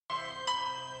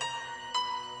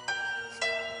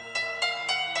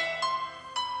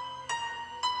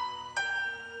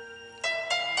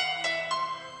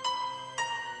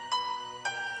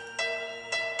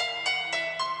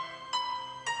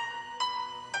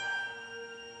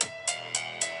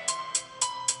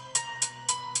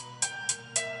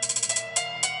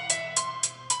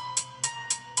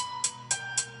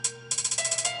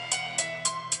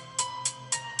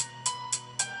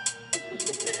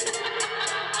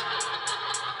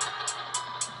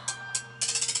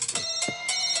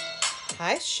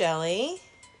Hi, Shelley.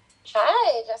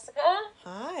 Hi, Jessica.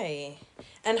 Hi.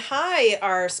 And hi,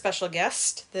 our special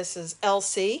guest. This is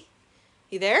Elsie.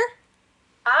 You there?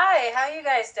 Hi, how you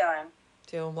guys doing?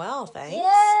 Doing well, thanks.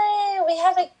 Yay, we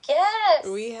have a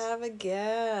guest. We have a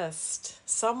guest.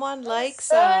 Someone likes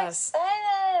so us.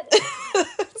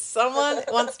 excited. Someone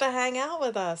wants to hang out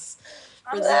with us.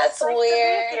 That's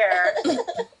weird. Here.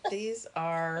 These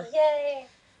are... Yay.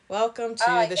 Welcome to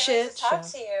I the can't shit wait to show. talk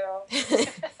to you.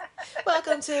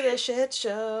 Welcome to the shit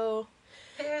show.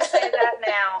 You say that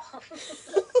now.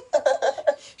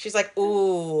 She's like,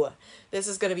 ooh, this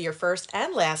is going to be your first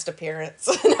and last appearance.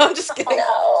 No, I'm just kidding.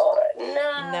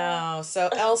 No. So,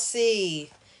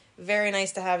 Elsie, very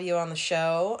nice to have you on the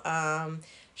show.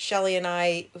 Shelley and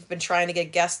I have been trying to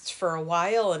get guests for a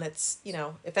while, and it's,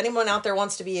 if anyone out there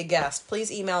wants to be a guest,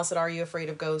 please email us at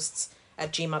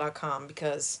areyouafraidofghosts@gmail.com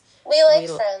because We like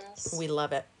friends. we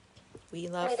love it. We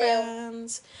love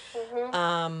friends.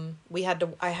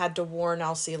 Mm-hmm. I had to warn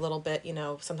Elsie a little bit,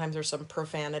 sometimes there's some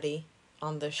profanity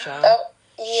on this show. Oh,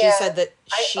 yeah. She said that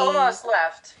I almost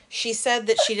left. She said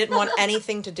that she didn't want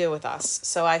anything to do with us.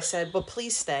 So I said, well,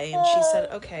 please stay. And she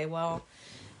said, okay, well,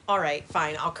 all right,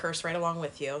 fine. I'll curse right along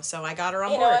with you. So I got her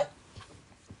on board. Know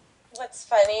what's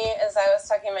funny is I was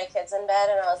tucking my kids in bed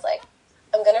and I was like,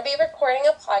 I'm going to be recording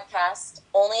a podcast.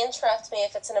 Only interrupt me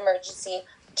if it's an emergency.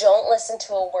 Don't listen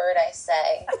to a word I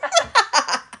say.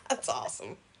 That's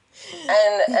awesome.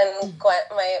 And Gwen,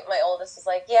 my oldest, was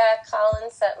like, yeah, Colin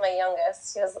sent my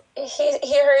youngest.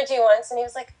 He heard you once, and he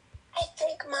was like, I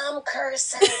think Mom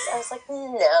curses. I was like,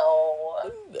 no.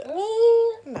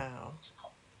 Me? No.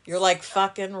 You're like,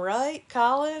 fucking right,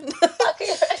 Colin. Fucking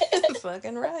right.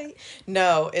 Fucking right.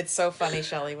 No, it's so funny,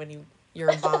 Shelley, when you're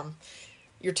a mom.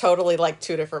 You're totally like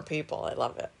two different people. I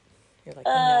love it. You're like,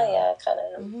 no. Yeah, kind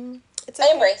of. Mm-hmm. It's okay.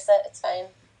 I embrace it. It's fine.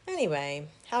 Anyway,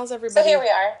 how's everybody? So here we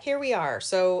are. Here we are.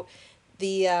 So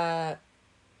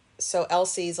so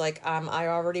Elsie's like, I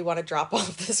already want to drop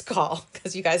off this call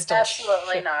because you guys don't.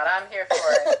 Absolutely not. I'm here for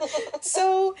it.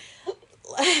 So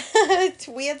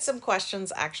we had some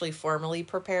questions actually formally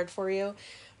prepared for you,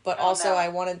 but I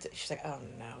wanted to, she's like, oh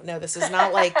no, this is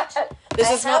not like,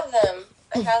 this is not.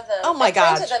 I have them. Oh my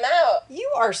God. I printed them out.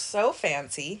 You are so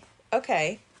fancy.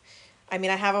 Okay. I mean,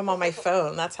 I have them on my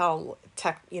phone. That's how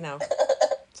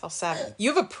it's all savvy.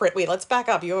 You have a print. Wait, let's back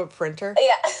up. You have a printer?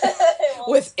 Yeah.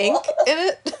 With ink in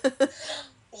it?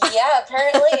 Yeah,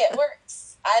 apparently it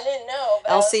works. I didn't know.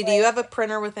 But Elsie, do you have a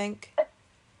printer with ink?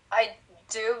 I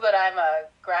do, but I'm a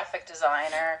graphic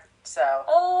designer,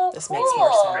 so this cool. makes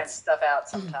more sense. Print stuff out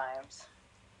sometimes.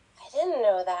 I didn't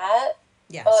know that.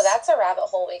 Yes. Oh, that's a rabbit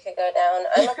hole we could go down.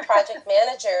 I'm a project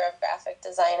manager of graphic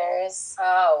designers.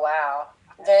 Oh, wow.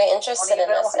 Very interested in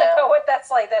this now. I don't know what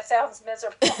that's like. That sounds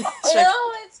miserable. No,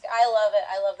 I love it.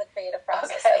 I love the creative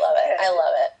process. Okay, I love it. good. I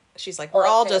love it. She's like, we're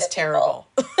all just terrible.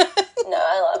 No,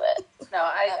 I love it. No,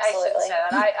 I shouldn't say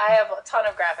that. I have a ton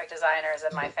of graphic designers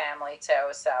in my family,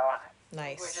 too, so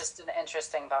nice. We're just an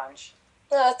interesting bunch.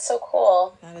 No, that's so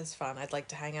cool. That is fun. I'd like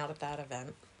to hang out at that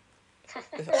event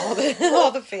with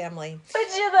all the family.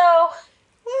 Would you, though?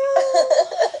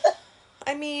 Well,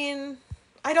 I mean,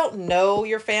 I don't know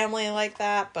your family like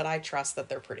that, but I trust that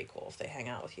they're pretty cool if they hang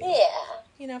out with you.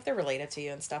 Yeah. If they're related to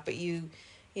you and stuff, but you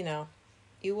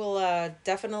will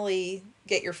definitely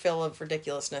get your fill of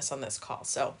ridiculousness on this call.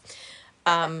 So,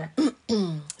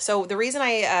 so the reason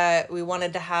we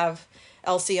wanted to have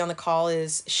Elsie on the call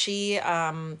is she,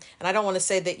 and I don't want to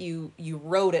say that you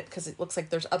wrote it because it looks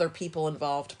like there's other people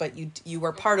involved, but you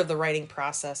were part of the writing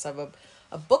process of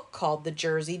a book called The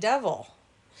Jersey Devil.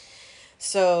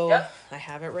 So yep. I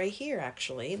have it right here,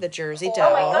 actually. The Jersey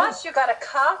Devil. Oh my gosh, you got a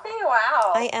copy?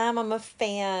 Wow. I'm a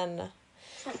fan.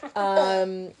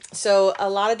 So a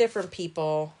lot of different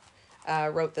people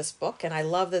wrote this book, and I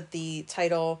love that the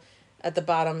title at the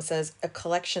bottom says A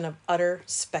Collection of Utter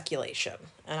Speculation.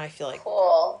 And I feel like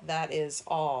that is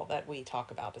all that we talk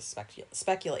about is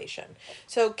speculation.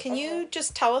 So can you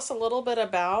just tell us a little bit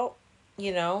about,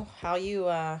 how you,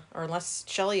 or unless,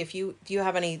 Shelley, if you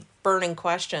have any burning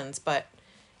questions, but,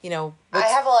 I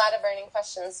have a lot of burning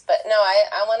questions, but no, I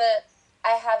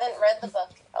haven't read the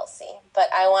book, Elsie,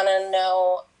 but I want to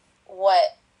know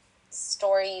what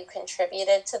story you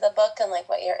contributed to the book and like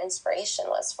what your inspiration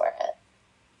was for it.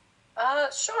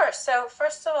 Sure. So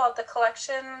first of all, the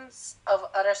Collections of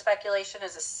Utter Speculation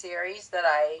is a series that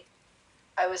I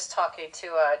was talking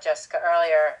to Jessica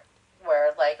earlier,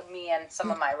 where like me and some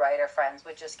of my writer friends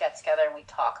would just get together and we'd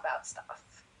talk about stuff.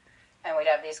 And we'd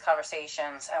have these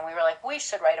conversations, and we were like, we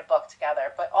should write a book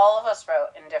together. But all of us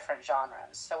wrote in different genres.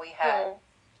 So we had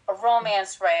a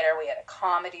romance writer, we had a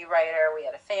comedy writer, we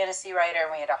had a fantasy writer,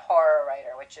 and we had a horror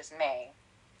writer, which is me.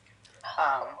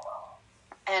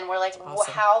 And we're like,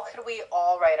 awesome. How could we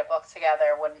all write a book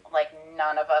together when like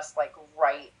none of us like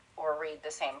write or read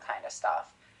the same kind of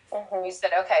stuff? Mm-hmm. We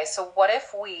said, okay, so what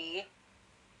if we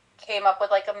came up with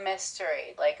like a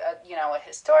mystery, like a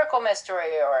historical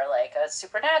mystery or like a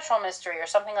supernatural mystery or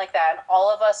something like that, and all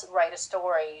of us write a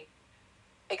story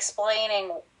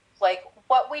explaining like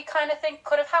what we kind of think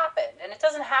could have happened. And it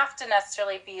doesn't have to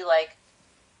necessarily be like,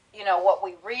 what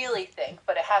we really think,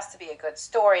 but it has to be a good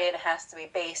story and it has to be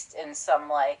based in some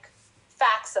like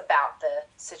facts about the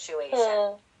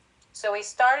situation. So we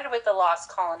started with the Lost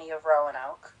Colony of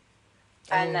Roanoke,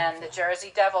 and then the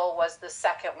Jersey Devil was the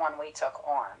second one we took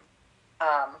on.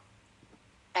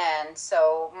 And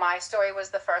so my story was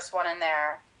the first one in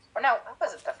there. Or no, I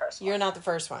wasn't the first one. You're not the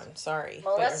first one. Sorry.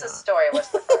 Melissa's story was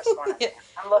the first one in there.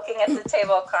 I'm looking at the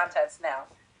table of contents now.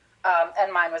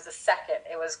 And mine was the second.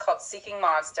 It was called Seeking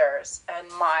Monsters. And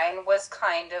mine was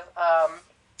kind of,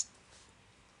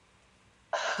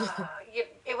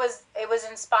 it was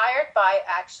inspired by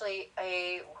actually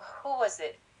who was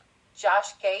it?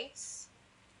 Josh Gates,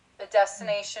 The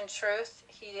Destination Truth.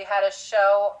 He had a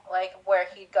show like where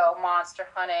he'd go monster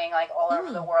hunting like all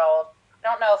over the world. I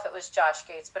don't know if it was Josh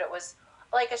Gates, but it was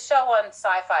like a show on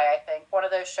Sci-Fi, I think. One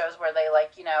of those shows where they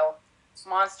like,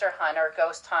 monster hunt or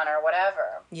ghost hunt or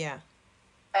whatever. Yeah.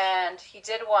 And he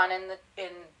did one in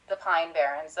the Pine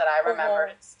Barrens that I remembered.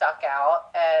 It stuck out,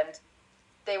 and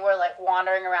they were like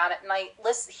wandering around at night,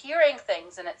 hearing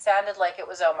things, and it sounded like it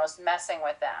was almost messing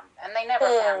with them. And they never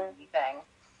found anything.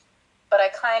 But I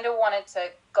kind of wanted to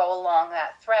go along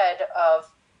that thread of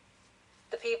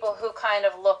the people who kind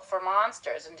of look for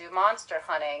monsters and do monster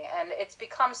hunting. And it's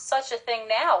become such a thing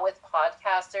now with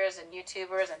podcasters and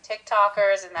YouTubers and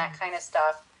TikTokers and that kind of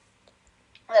stuff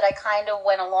that I kind of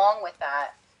went along with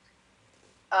that.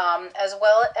 As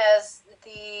well as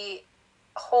the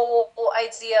whole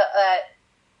idea that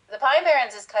the Pine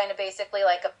Barrens is kind of basically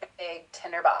like a big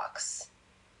tinderbox.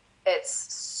 It's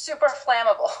super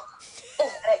flammable. And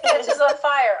it catches on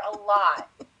fire a lot.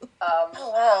 Oh,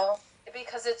 wow.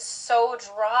 Because it's so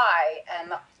dry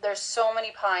and there's so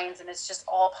many pines and it's just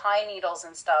all pine needles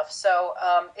and stuff. So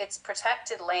it's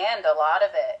protected land, a lot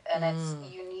of it. And it's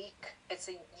unique. It's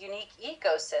a unique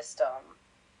ecosystem.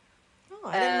 Oh,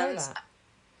 I didn't know that.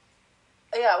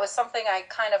 Yeah, it was something I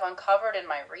kind of uncovered in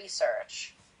my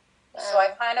research. Wow. So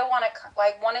I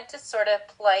wanted to sort of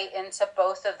play into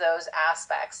both of those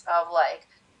aspects of like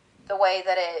the way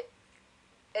that it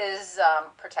is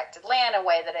protected land, a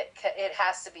way that it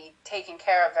has to be taken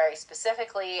care of very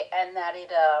specifically, and that it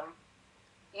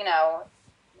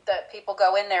that people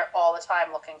go in there all the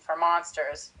time looking for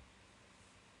monsters.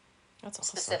 That's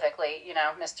awesome. Specifically,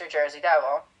 Mr. Jersey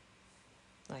Devil.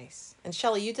 Nice. And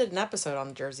Shelley, you did an episode on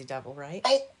the Jersey Devil, right?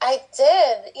 I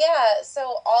did, yeah.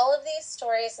 So all of these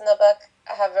stories in the book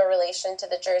have a relation to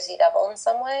the Jersey Devil in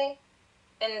some way.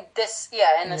 In the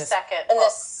second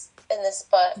book. In this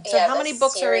book. So how many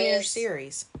books are in your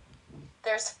series?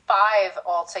 There's 5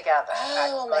 altogether.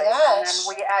 Oh my gosh. And then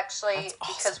we actually,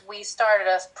 because we started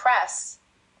a press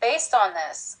based on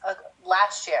this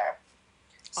last year.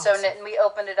 Awesome. So we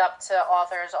opened it up to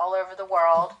authors all over the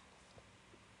world.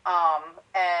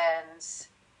 And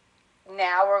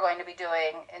now we're going to be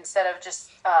doing, instead of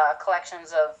just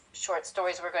collections of short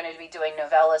stories, we're going to be doing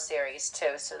novella series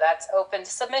too. So that's open to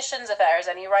submissions if there's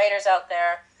any writers out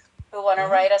there who want to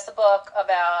write us a book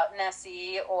about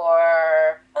Nessie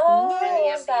or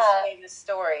any of these famous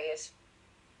stories.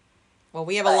 Well,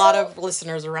 we have a lot of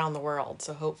listeners around the world,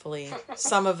 so hopefully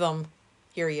some of them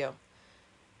hear you.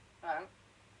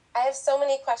 I have so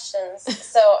many questions,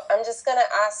 so I'm just going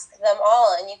to ask them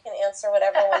all, and you can answer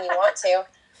whatever one you want to.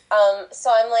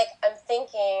 So I'm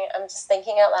just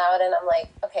thinking out loud, and I'm like,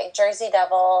 okay, Jersey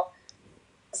Devil,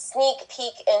 sneak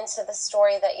peek into the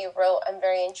story that you wrote. I'm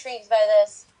very intrigued by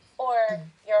this. Or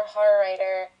you're a horror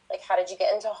writer, like how did you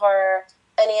get into horror?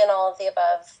 Any and all of the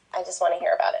above. I just want to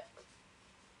hear about it.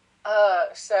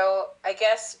 So I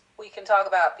guess we can talk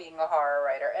about being a horror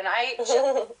writer. And I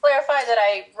should clarify that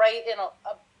I write in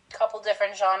a couple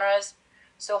different genres.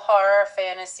 So horror,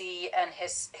 fantasy, and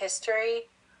history,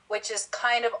 which is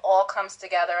kind of all comes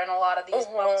together in a lot of these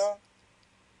books.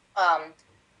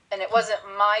 And it wasn't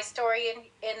my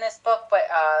story in this book, but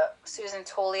Susan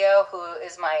Tullio, who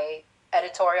is my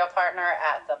editorial partner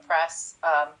at the press,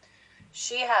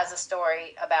 she has a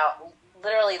story about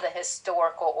literally the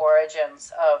historical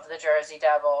origins of the Jersey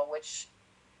Devil, which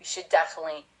we should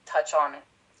definitely touch on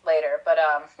later. But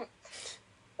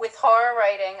with horror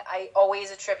writing, I always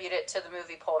attribute it to the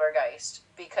movie Poltergeist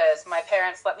because my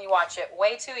parents let me watch it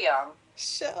way too young.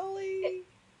 Shelley.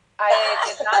 I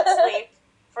did not sleep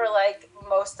for like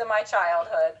most of my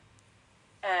childhood.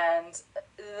 And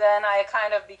then I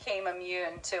kind of became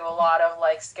immune to a lot of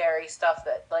like scary stuff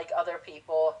that like other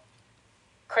people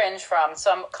cringe from.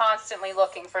 So I'm constantly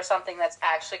looking for something that's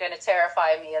actually going to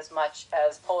terrify me as much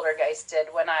as Poltergeist did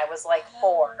when I was like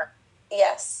 4.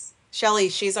 Yes. Shelley,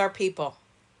 she's our people.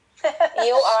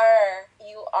 You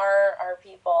are our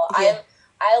people. Yeah.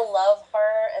 I love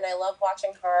horror and I love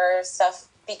watching horror stuff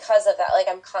because of that. Like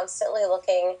I'm constantly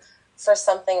looking for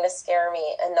something to scare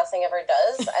me and nothing ever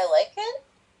does. I like it.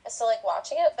 I still like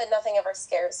watching it, but nothing ever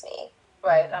scares me.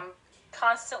 Right. I'm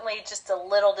constantly just a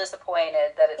little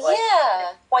disappointed that it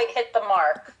didn't quite hit the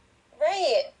mark.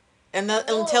 Right. And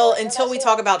until we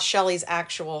talk about Shelley's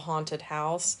actual haunted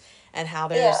house and how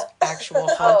there's actual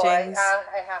hauntings.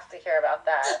 I have to hear about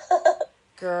that.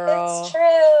 Girl. It's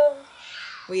true.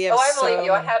 We have I believe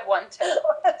you. I had one too.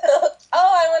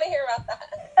 I want to hear about that.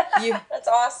 That's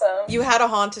awesome. You had a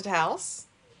haunted house?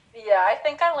 Yeah, I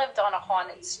think I lived on a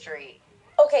haunted street.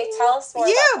 Okay, tell us more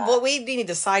about that. Well, we need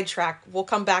to sidetrack. We'll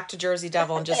come back to Jersey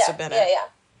Devil in just a minute. Yeah.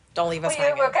 Don't leave us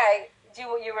hanging. Okay. Do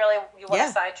you really want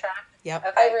to sidetrack? Yep.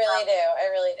 Okay. I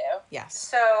really do. Yes.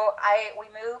 So we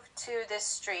moved to this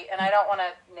street, and I don't want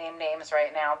to name names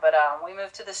right now, but we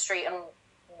moved to the street in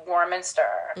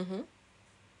Warminster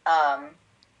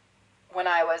when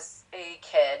I was a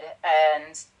kid,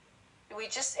 and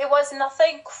it was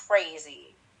nothing crazy.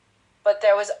 But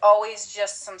there was always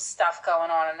just some stuff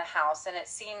going on in the house, and it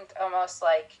seemed almost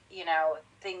like,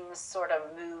 things sort of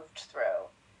moved through.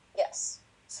 Yes.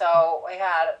 So we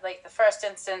had, like, the first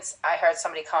instance, I heard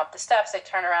somebody come up the steps. I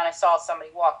turned around, I saw somebody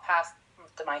walk past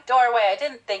my doorway. I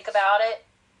didn't think about it.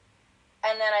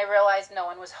 And then I realized no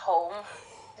one was home.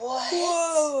 What?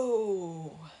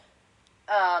 Whoa.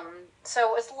 So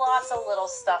it was lots of little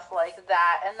stuff like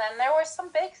that. And then there were some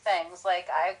big things. Like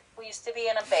we used to be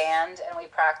in a band and we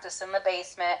practiced in the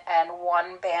basement, and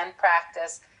one band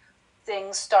practice,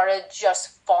 things started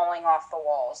just falling off the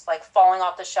walls, like falling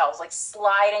off the shelves, like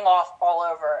sliding off all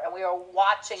over. And we were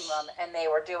watching them and they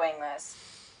were doing this.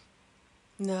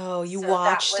 No, you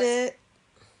watched it?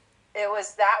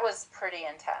 That was pretty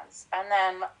intense. And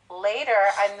then later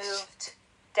I moved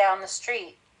down the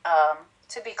street,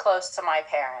 to be close to my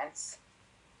parents.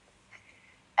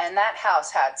 And that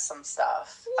house had some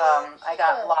stuff. I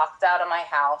got locked out of my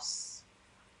house.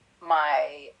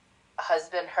 My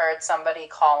husband heard somebody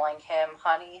calling him,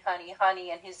 honey, honey,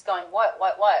 honey, and he's going, what?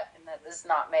 And that is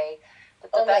not me.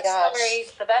 But the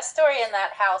best story in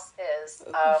that house is,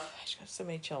 I just got so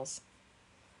many chills.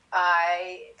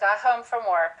 I got home from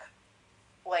work,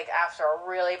 like after a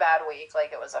really bad week.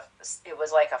 Like it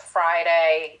was like a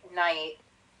Friday night.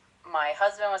 My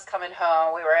husband was coming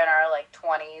home. We were in our like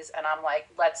 20s, and I'm like,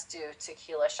 let's do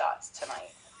tequila shots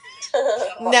tonight.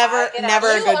 Never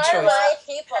a good choice.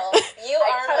 You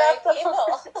are my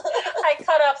people. I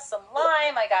cut up some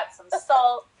lime. I got some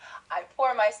salt. I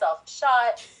pour myself a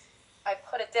shot. I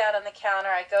put it down on the counter.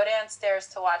 I go downstairs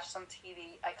to watch some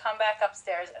TV. I come back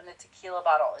upstairs, and the tequila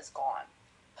bottle is gone.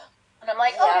 And I'm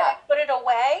like, did I put it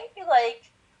away? Like,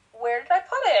 where did I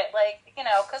put it? Like,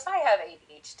 because I have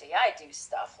ADHD. I do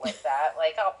stuff like that.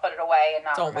 Like, I'll put it away and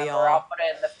not remember. I'll put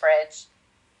it in the fridge.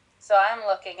 So I'm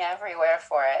looking everywhere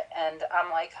for it. And I'm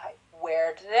like,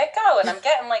 where did it go? And I'm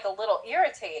getting, like, a little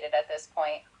irritated at this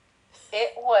point.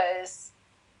 It was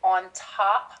on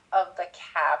top of the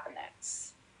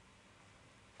cabinets.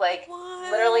 Like,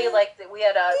 literally, like, we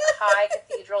had a high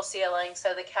cathedral ceiling,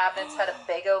 so the cabinets had a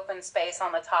big open space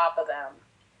on the top of them.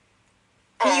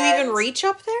 Can you even reach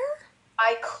up there?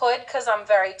 I could, because I'm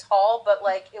very tall, but,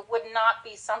 like, it would not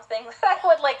be something that I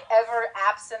would, like, ever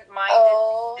absent-minded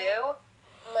do. Oh,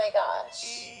 my gosh.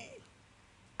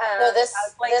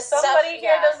 Somebody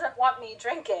here doesn't want me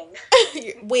drinking.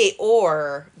 Wait,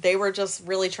 or they were just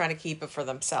really trying to keep it for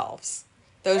themselves.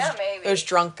 Those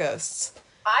drunk ghosts.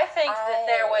 I think that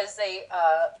there was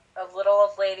a little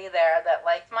old lady there that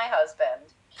liked my husband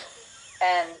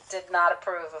and did not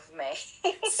approve of me.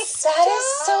 That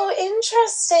is so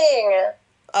interesting.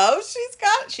 Oh,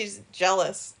 she's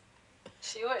jealous.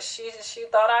 She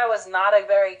thought I was not a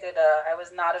very good, I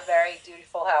was not a very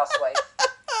dutiful housewife.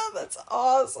 That's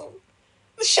awesome.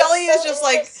 Shelley is just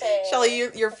like, Shelley,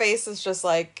 your face is just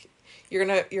like,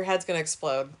 your head's gonna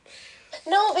explode.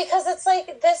 No, because it's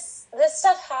like this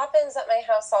stuff happens at my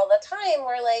house all the time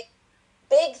where like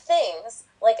big things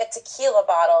like a tequila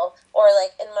bottle or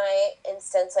like in my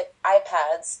instance like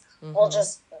iPads will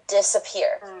just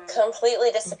disappear,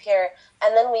 completely disappear,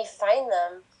 and then we find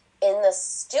them in the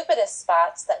stupidest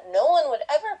spots that no one would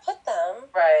ever put them.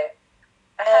 Right.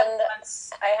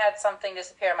 I had something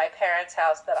disappear at my parents'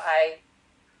 house that I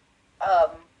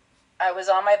was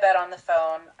on my bed on the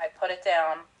phone. I put it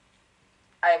down.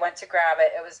 I went to grab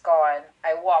it. It was gone.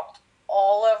 I walked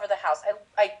all over the house.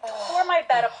 I tore my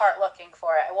bed apart looking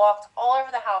for it. I walked all over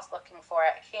the house looking for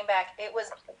it. I came back. It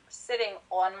was sitting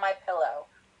on my pillow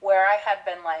where I had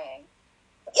been laying.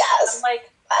 Yes. I'm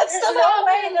like, there's no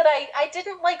way that I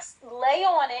didn't like lay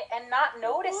on it and not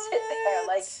notice it there.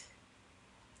 Like,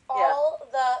 all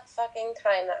the fucking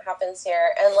time that happens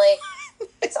here. And like,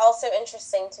 it's also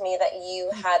interesting to me that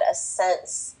you had a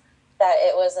sense that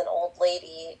it was an old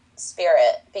lady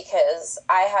spirit, because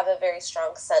I have a very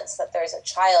strong sense that there's a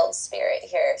child spirit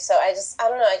here. So I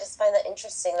don't know, I just find that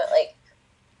interesting that like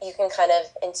you can kind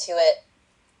of intuit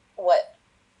what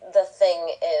the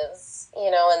thing is,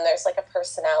 you know, and there's like a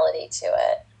personality to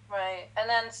it. Right. And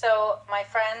then so my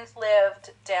friends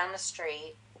lived down the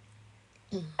street,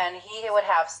 and he would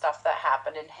have stuff that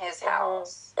happened in his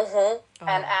house. Mm-hmm.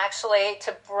 And actually,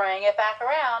 to bring it back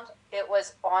around, it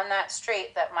was on that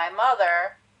street that my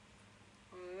mother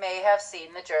may have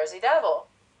seen the Jersey Devil.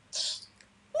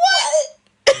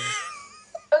 What?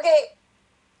 Okay.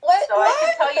 What? So I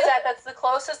can tell you that that's the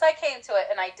closest I came to it,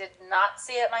 and I did not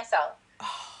see it myself.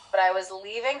 But I was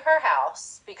leaving her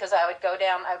house because I would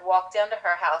I'd walk down to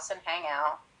her house and hang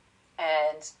out,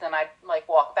 and then I'd like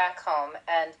walk back home,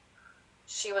 and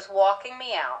she was walking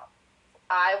me out.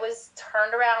 I was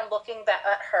turned around looking back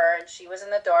at her, and she was in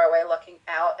the doorway looking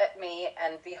out at me,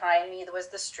 and behind me there was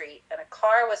the street, and a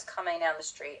car was coming down the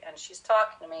street, and she's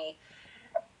talking to me.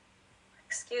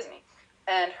 Excuse me.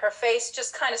 And her face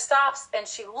just kind of stops, and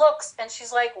she looks, and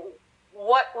she's like,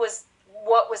 what was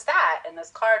that? And this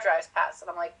car drives past, and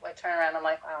I'm like, I turn around, I'm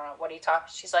like, I don't know, what are you talking?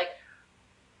 She's like,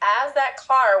 as that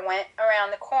car went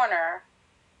around the corner,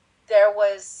 there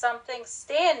was something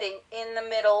standing in the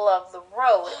middle of the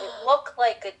road. It looked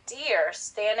like a deer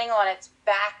standing on its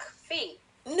back feet.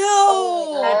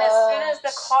 No! And as soon as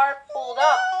the car pulled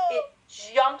up, it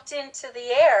jumped into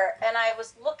the air, and I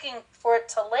was looking for it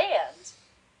to land.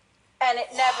 And it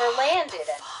never landed.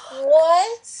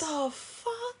 What the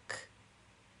fuck?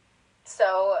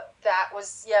 So that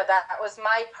was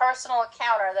my personal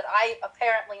encounter that I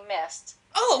apparently missed.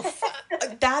 Oh,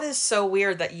 that is so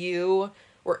weird that you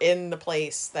were in the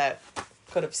place that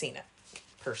could have seen it,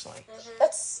 personally. Mm-hmm.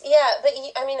 But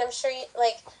I mean, I'm sure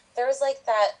like there was like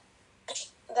that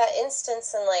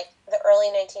instance in like the early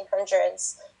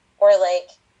 1900s where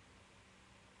like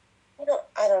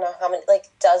I don't know how many, like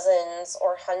dozens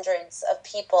or hundreds of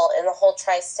people in the whole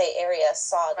tri-state area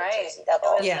saw the Jersey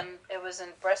Devil. It was in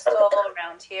Bristol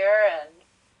around here,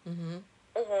 and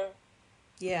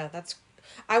yeah,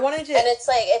 I wanted to, and it's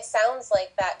like it sounds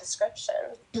like that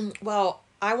description. Well,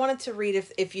 I wanted to read,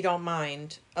 if you don't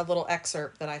mind, a little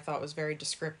excerpt that I thought was very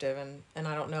descriptive, and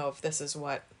I don't know if this is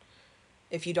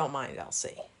if you don't mind,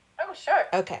 Elsie. Oh, sure.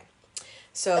 Okay,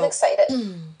 so I'm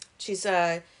excited. She's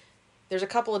there's a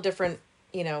couple of different,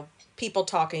 people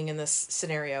talking in this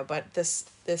scenario, but it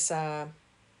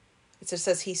just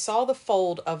says he saw the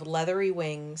fold of leathery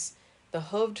wings, the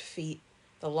hooved feet,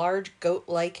 the large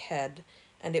goat-like head,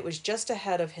 and it was just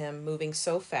ahead of him, moving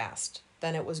so fast.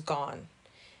 Then it was gone.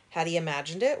 Had he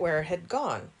imagined it? Where had it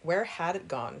gone? Where had it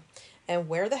gone? And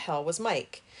where the hell was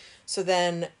Mike? So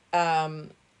then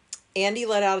Andy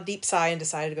let out a deep sigh and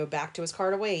decided to go back to his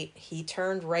car to wait. He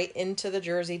turned right into the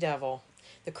Jersey Devil.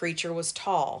 The creature was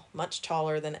tall, much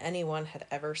taller than anyone had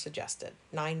ever suggested.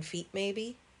 9 feet,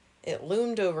 maybe? It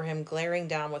loomed over him, glaring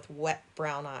down with wet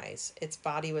brown eyes. Its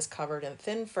body was covered in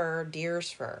thin fur, deer's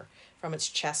fur, from its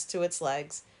chest to its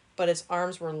legs, but its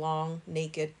arms were long,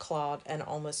 naked, clawed, and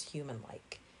almost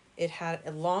human-like. It had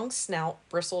a long snout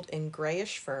bristled in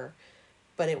grayish fur,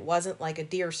 but it wasn't like a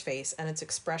deer's face, and its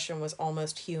expression was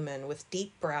almost human, with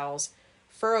deep brows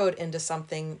furrowed into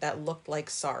something that looked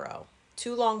like sorrow.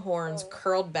 2 long horns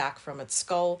curled back from its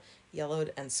skull,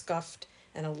 yellowed and scuffed,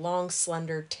 and a long,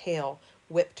 slender tail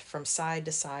whipped from side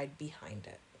to side behind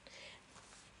it.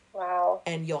 Wow.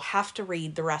 And you'll have to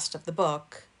read the rest of the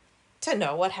book to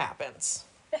know what happens.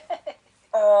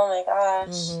 Oh my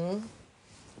gosh. Mm-hmm.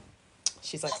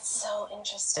 She's like, that's so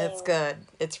interesting. It's good.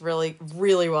 It's really,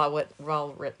 really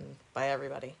well written by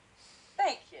everybody.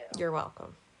 Thank you. You're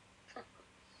welcome.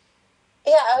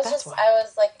 Yeah, I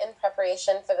was like in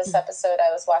preparation for this episode,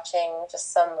 I was watching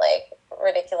just some like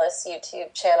ridiculous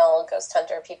YouTube channel, ghost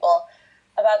hunter people,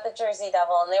 about the Jersey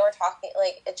Devil, and they were talking,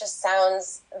 like, it just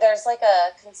sounds, there's like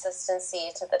a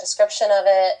consistency to the description of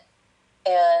it,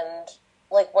 and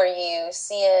like where you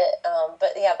see it.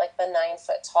 But yeah, like the 9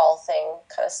 foot tall thing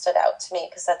kind of stood out to me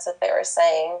because that's what they were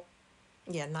saying.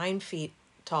 Yeah, 9 feet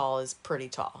tall is pretty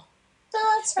tall. No,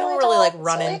 it's really, I don't really tall. like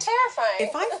run really into. terrifying.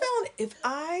 If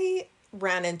I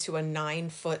ran into a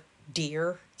 9-foot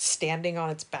deer standing on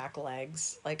its back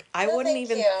legs, like I wouldn't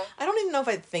even. You. I don't even know if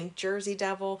I'd think Jersey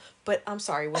Devil, but I'm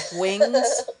sorry, with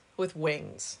wings, with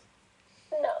wings.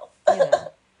 No. You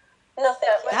know. No,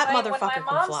 thank you. That motherfucker when my can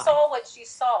mom fly. saw what she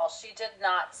saw, she did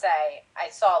not say, I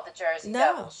saw the Jersey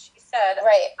Devil. She said,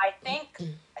 I think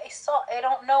I saw, I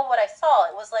don't know what I saw.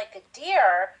 It was like a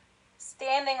deer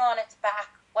standing on its back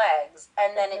legs,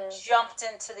 and then it jumped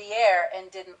into the air and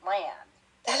didn't land.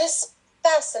 That is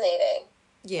fascinating.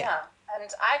 Yeah. And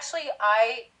actually,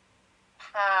 I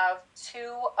have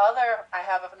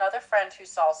another friend who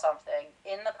saw something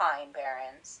in the Pine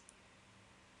Barrens.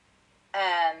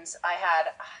 And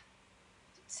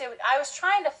I was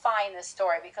trying to find this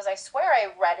story because I swear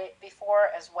I read it before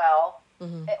as well.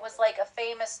 Mm-hmm. It was like a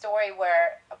famous story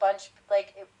where a bunch,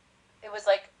 like, it was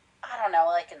like, I don't know,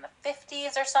 like in the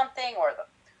 50s or something,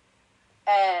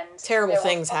 and terrible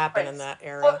things happen in that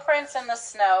era. Footprints in the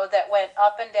snow that went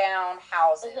up and down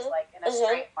houses, like in a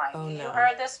straight line. Oh, no. You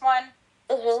heard this one?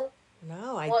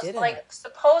 No, I didn't. Like,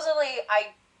 supposedly,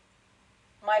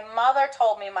 my mother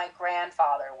told me my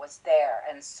grandfather was there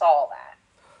and saw that.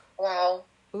 Wow.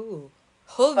 Ooh.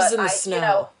 Hooves in the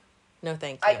snow. No,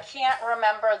 thank you. I can't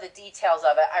remember the details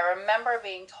of it. I remember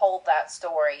being told that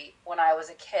story when I was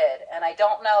a kid, and I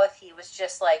don't know if he was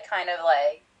just, like, kind of,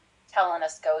 like, telling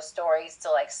us ghost stories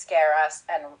to, like, scare us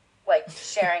and, like,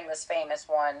 sharing this famous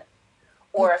one,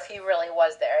 or if he really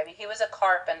was there. I mean, he was a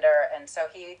carpenter, and so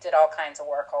he did all kinds of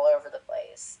work all over the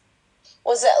place.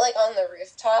 Was it, like, on the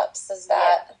rooftops? Is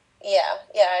that... Yeah,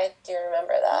 I do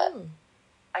remember that.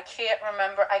 I can't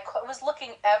remember. I was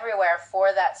looking everywhere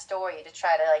for that story to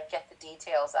try to, like, get the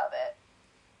details of it.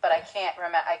 But I can't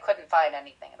remember. I couldn't find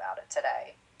anything about it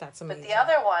today. That's amazing. But the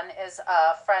other one is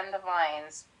a friend of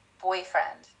mine's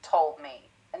boyfriend told me.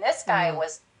 And this guy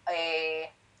was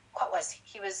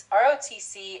he was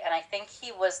ROTC, and I think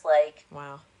he was, like...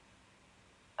 Wow.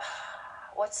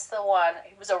 What's the one?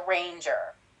 He was a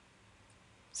ranger.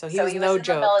 So he was no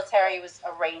joke. In the military. He was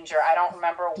a ranger. I don't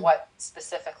remember what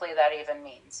specifically that even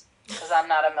means because I'm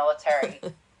not a military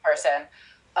person.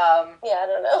 I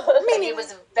don't know. And he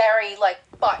was very, like,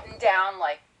 buttoned down,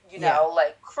 like, you know,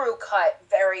 like crew cut,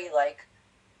 very, like,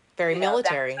 very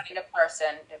military that kind of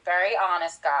person. A very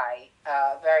honest guy,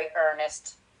 very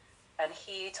earnest. And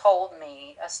he told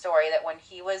me a story that when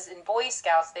he was in Boy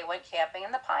Scouts, they went camping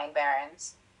in the Pine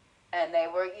Barrens. And they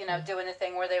were, you know, doing the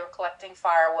thing where they were collecting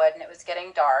firewood, and it was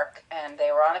getting dark, and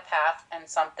they were on a path, and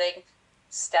something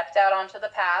stepped out onto the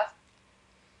path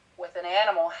with an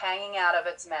animal hanging out of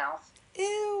its mouth.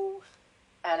 Ew.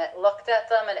 And it looked at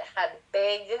them, and it had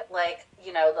big, like,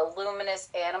 you know, the luminous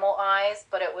animal eyes,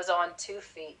 but it was on 2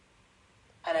 feet.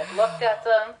 And it looked at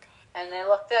them, and they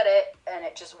looked at it, and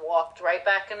it just walked right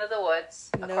back into the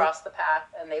woods across the path,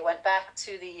 and they went back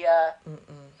to the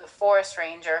forest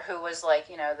ranger who was, like,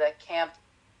 you know, the camp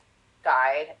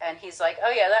guide, and he's like, oh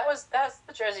yeah, that's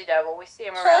the Jersey Devil. We see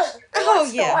him around.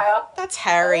 That's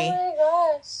Harry. Oh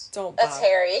my gosh, that's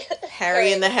Harry.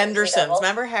 Harry and the Hendersons.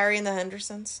 Remember Harry and the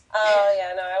Hendersons? Oh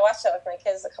yeah, no, I watched that with my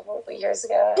kids a couple of years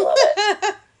ago. I love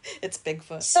it. It's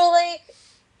Bigfoot. So, like,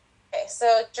 okay,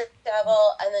 so Jersey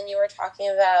Devil, and then you were talking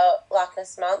about Loch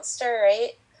Ness Monster,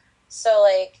 right? So,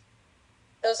 like,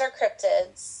 those are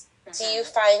cryptids. Do you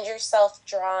find yourself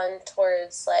drawn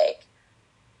towards, like,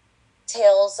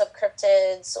 tales of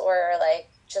cryptids or, like,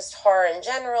 just horror in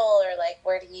general, or, like,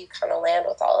 where do you kind of land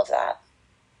with all of that?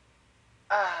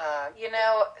 You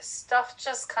know, stuff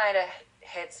just kind of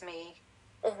hits me.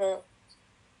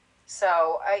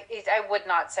 So I would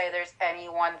not say there's any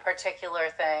one particular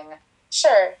thing.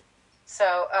 Sure.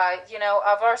 So, you know,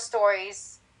 of our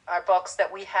stories, our books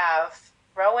that we have,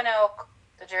 Roanoke,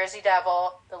 The Jersey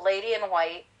Devil, The Lady in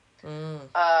White,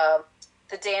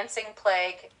 The Dancing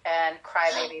Plague, and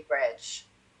Crybaby Bridge.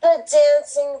 The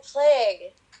Dancing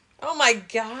Plague. Oh my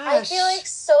gosh. I feel like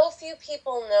so few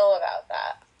people know about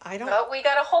that. I don't... But we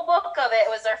got a whole book of it. It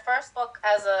was our first book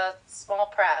as a small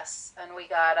press, and we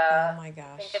got oh my gosh.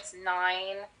 I think it's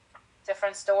 9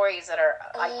 different stories that are...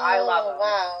 I love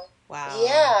them. Wow.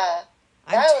 Yeah.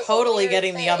 I'm totally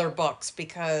getting the other books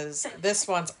because this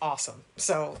one's awesome.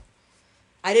 So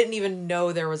I didn't even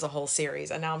know there was a whole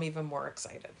series, and now I'm even more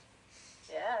excited.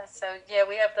 Yeah, so yeah,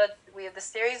 we have the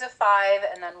series of 5,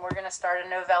 and then we're gonna start a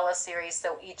novella series.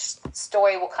 So each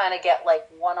story will kind of get, like,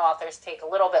 one author's take a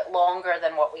little bit longer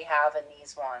than what we have in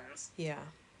these ones. Yeah.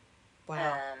 Wow.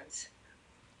 And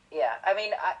yeah, I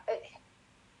mean,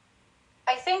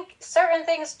 I think certain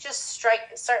things just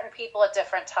strike certain people at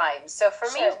different times. So for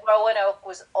me, Roanoke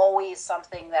was always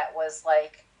something that was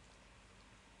like,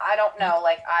 I don't know,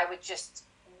 like I would just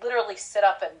literally sit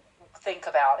up and think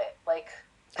about it. Like,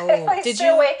 I stay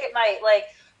awake at night, like,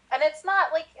 and it's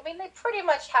not like, I mean, they pretty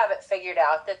much have it figured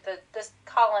out that the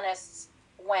colonists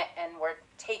went and were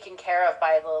taken care of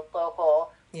by the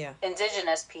local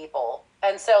indigenous people.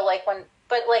 And so like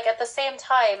but like at the same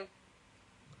time,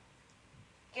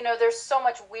 you know, there's so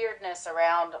much weirdness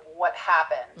around what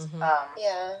happened.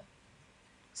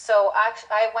 So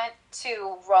actually, I went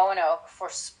to Roanoke for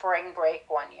spring break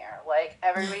one year. Like,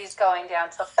 everybody's going down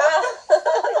to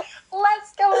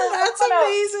let's go to Roanoke. That's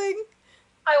amazing.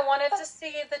 I wanted to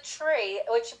see the tree,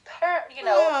 which apparently,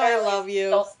 apparently is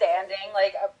still standing.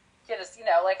 Like,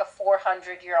 like a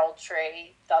 400-year-old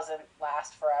tree doesn't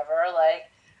last forever. Like,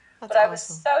 but I was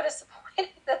so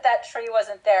disappointed that tree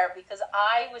wasn't there, because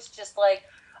I was just like,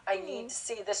 I need to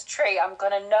see this tree. I'm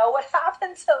going to know what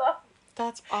happened to them.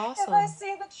 That's awesome. If I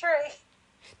see the tree.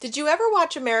 Did you ever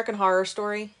watch American Horror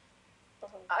Story?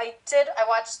 I did. I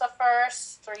watched the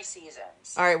first 3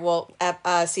 seasons. All right. Well,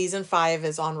 season 5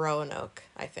 is on Roanoke,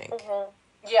 I think.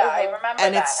 Yeah, I remember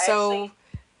and that.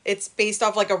 It's based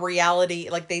off like a reality.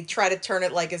 Like they try to turn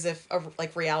it like as if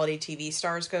like reality TV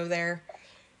stars go there.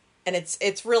 And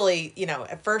it's really,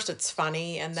 at first it's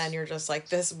funny, and then you're just like,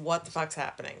 what the fuck's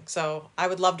happening? So I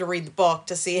would love to read the book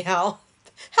to see how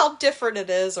different it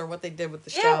is, or what they did with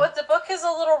the show. Yeah, but the book is a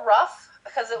little rough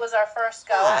because it was our first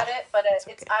go at it, but it's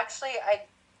actually,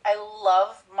 I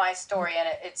love my story in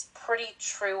it. It's pretty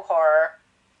true horror.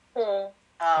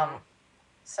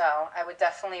 So I would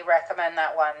definitely recommend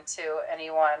that one to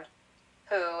anyone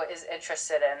who is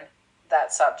interested in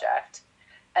that subject.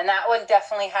 And that one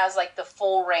definitely has like the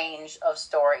full range of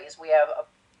stories. We have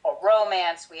a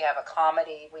romance, we have a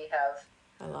comedy, we have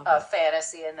a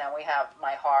fantasy, and then we have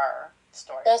my horror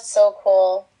story. That's so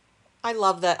cool. I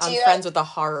love that I'm friends with a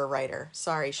horror writer.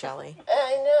 Sorry, Shelley.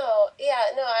 I know.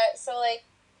 Yeah, no, so like,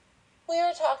 we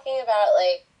were talking about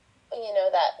like,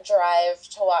 that drive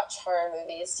to watch horror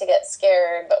movies to get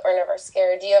scared, but we're never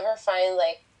scared. Do you ever find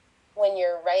like, when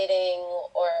you're writing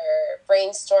or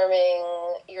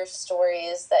brainstorming your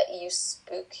stories, that you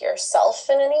spook yourself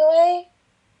in any way?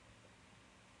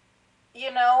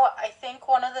 I think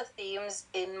one of the themes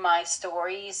in my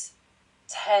stories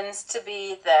tends to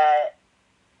be that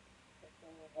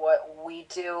what we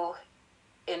do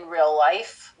in real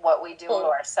life, what we do to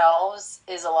ourselves,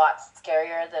 is a lot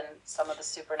scarier than some of the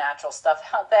supernatural stuff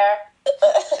out there.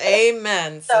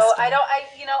 Amen. So I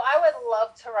would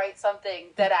love to write something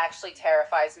that actually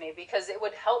terrifies me, because it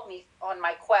would help me on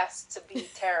my quest to be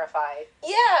terrified.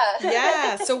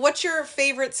 Yeah. So what's your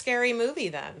favorite scary movie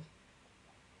then?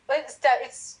 It's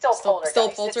still Poltergeist. Still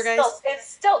Poltergeist? It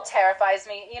still terrifies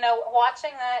me.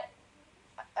 Watching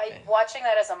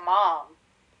that as a mom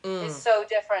is so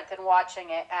different than watching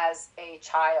it as a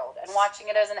child and watching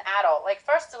it as an adult. Like,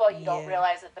 first of all, you don't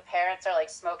realize that the parents are like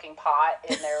smoking pot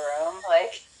in their room.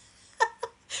 Like,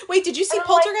 wait, did you see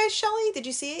Poltergeist, Shelley? Did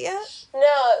you see it yet?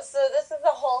 No. So this is the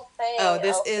whole thing. Oh,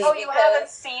 you haven't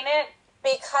seen it?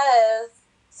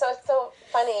 So it's so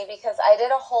funny because I did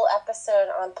a whole episode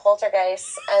on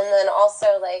Poltergeist, and then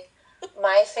also like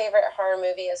my favorite horror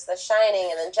movie is The Shining,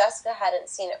 and then Jessica hadn't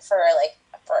seen it for like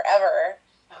forever.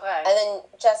 Okay. And then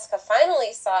Jessica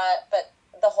finally saw it, but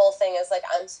the whole thing is like,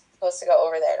 I'm supposed to go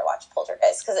over there to watch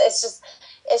Poltergeist, because it's just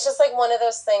like one of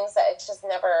those things that it's just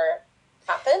never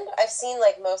happened. I've seen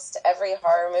like most every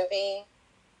horror movie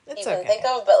you can think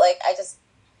of, but like I just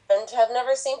have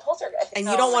never seen Poltergeist. And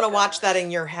you don't want to watch that in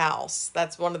your house.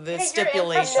 That's one of the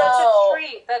stipulations. You're in for such a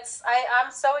treat. I'm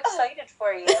so excited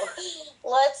for you.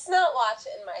 Let's not watch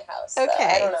it in my house. Okay,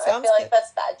 I don't know. I feel like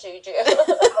that's bad juju.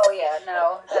 Oh yeah,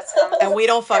 no, that's and we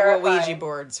don't fuck with Ouija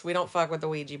boards. We don't fuck with the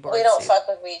Ouija boards. We don't fuck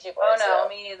with Ouija boards. Oh no,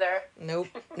 me neither. Nope.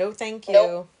 No, thank you.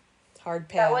 Nope. Hard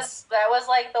pass. That was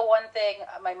like the one thing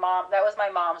that was my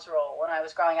mom's role when I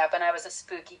was growing up, and I was a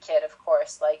spooky kid, of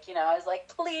course. Like, I was like,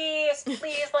 please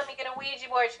let me get a Ouija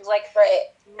board. She was like,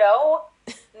 no,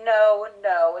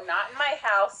 not in my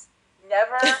house,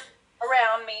 never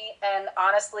around me, and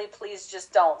honestly, please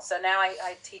just don't. So now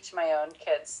I teach my own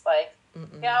kids, like, you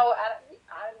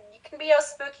can be as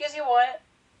spooky as you want.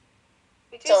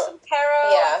 We do some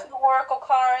tarot, some oracle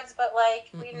cards, but like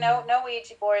we no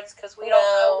Ouija boards, because we don't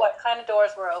know what kind of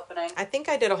doors we're opening. I think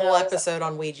I did a whole episode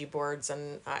on Ouija boards,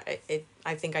 and I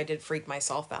think I did freak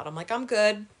myself out. I'm like, I'm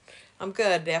good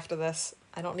after this.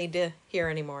 I don't need to hear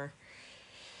anymore.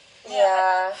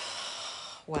 Yeah.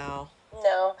 Wow.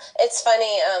 No, it's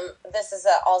funny. This is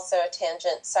also a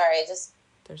tangent. Sorry,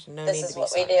 there's no need to be sorry. This is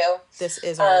what we do. This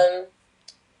is our.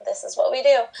 this is what we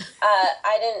do.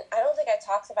 I don't think I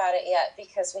talked about it yet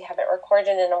because we haven't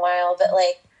recorded in a while, but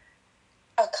like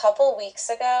a couple weeks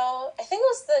ago, I think it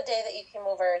was the day that you came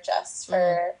over, Jess,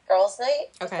 for girls' night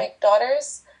with my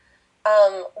daughters.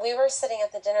 We were sitting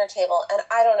at the dinner table, and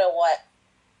I don't know what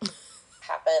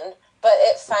happened, but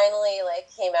it finally like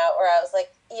came out where I was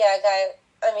like, yeah, guy,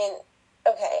 I mean,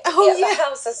 okay, the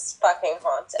house is fucking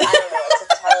haunted. I don't know what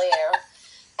to tell you.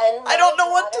 And I don't know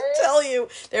what to tell you.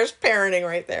 There's parenting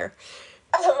right there.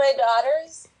 My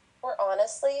daughters were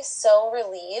honestly so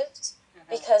relieved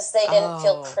because they didn't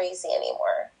feel crazy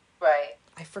anymore. Right.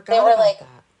 I forgot about like,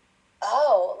 that.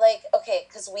 Oh, like, okay,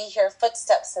 because we hear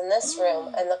footsteps in this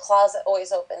room, and the closet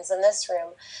always opens in this room,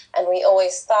 and we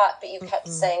always thought, but you kept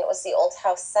saying it was the old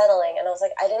house settling, and I was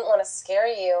like, I didn't want to scare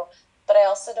you, but I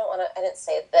also don't want to, I didn't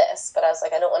say this, but I was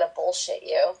like, I don't want to bullshit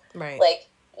you. Right. Like,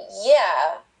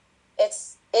 yeah, it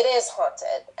is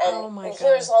haunted, and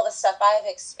here's all the stuff I've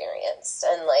experienced,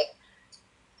 and like,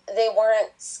 they weren't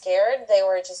scared, they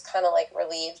were just kind of like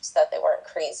relieved that they weren't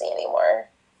crazy anymore.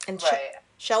 And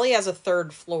Shelly has a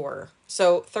third floor.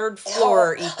 So third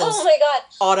floor equals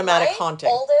automatic haunting.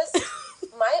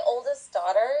 My oldest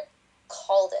daughter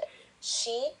called it.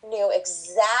 She knew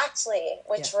exactly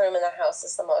which room in the house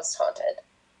is the most haunted.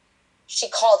 She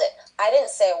called it. I didn't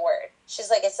say a word.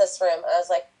 She's like, it's this room. I was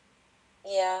like,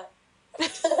 yeah.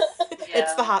 It's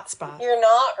the hot spot. You're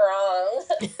not wrong.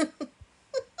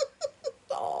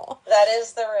 That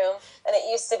is the room. And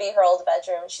it used to be her old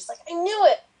bedroom. She's like, I knew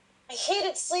it. I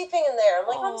hated sleeping in there. I'm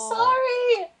like, I'm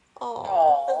sorry.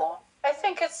 Aww. I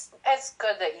think it's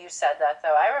good that you said that,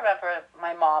 though. I remember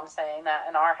my mom saying that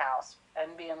in our house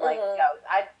and being like, yo,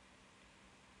 I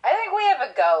think we have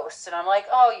a ghost. And I'm like,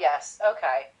 oh, yes,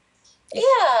 okay.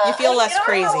 Yeah. You feel less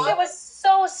crazy. It was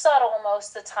so subtle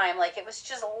most of the time. Like, it was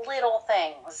just little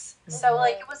things. So,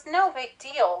 like, it was no big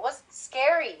deal. It wasn't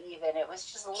scary, even. It was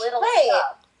just little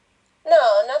stuff.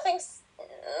 No, nothing's...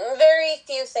 Very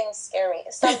few things scare me.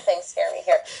 Some things scare me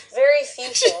here. Very few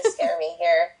things scare me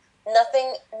here.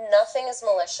 Nothing is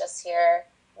malicious here.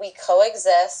 We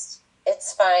coexist.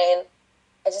 It's fine.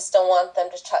 I just don't want them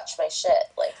to touch my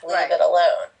shit. Like, leave it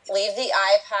alone. Leave the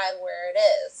iPad where it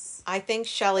is. I think,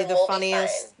 Shelly,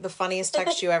 the funniest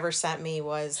text you ever sent me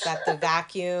was that the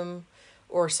vacuum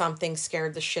or something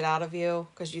scared the shit out of you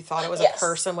because you thought it was a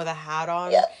person with a hat on.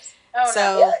 Yes. Oh,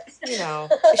 so, you know,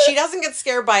 she doesn't get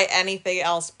scared by anything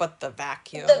else but the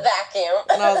vacuum. The vacuum.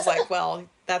 And I was like, well,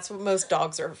 that's what most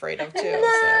dogs are afraid of, too. No,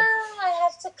 I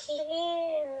have to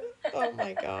clean. Oh,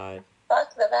 my God.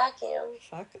 Fuck the vacuum.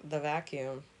 Fuck the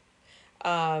vacuum.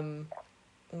 Oh,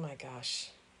 my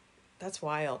gosh. That's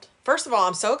wild. First of all,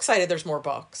 I'm so excited there's more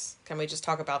books. Can we just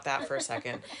talk about that for a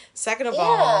second? Second of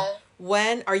all,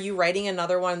 when are you writing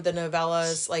another one, the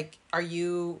novellas? Like, are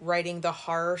you writing the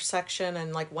horror section,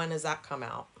 and like, when does that come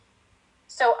out?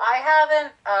 So I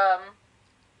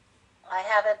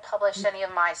haven't published any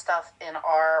of my stuff in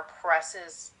our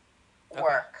press's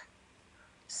work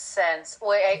since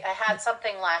I had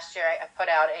something last year. I put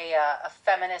out a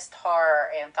feminist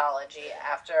horror anthology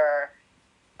after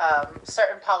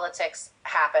certain politics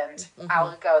happened.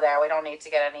 I'll go there. We don't need to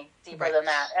get any deeper than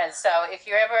that. And so if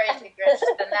you're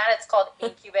interested in that, it's called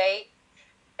Incubate,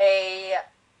 a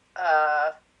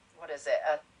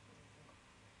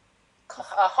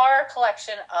horror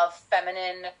collection of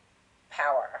feminine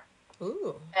power.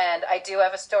 Ooh. And I do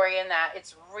have a story in that.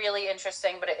 It's really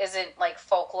interesting, but it isn't like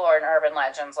folklore and urban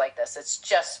legends like this. It's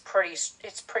just pretty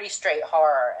straight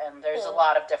horror, and there's a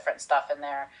lot of different stuff in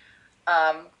there.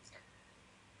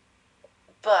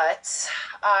 But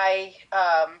I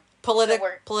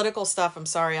political stuff. I'm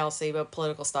sorry, Elsie, but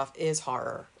political stuff is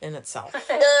horror in itself.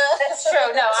 That's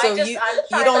true. No, so you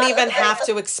don't even have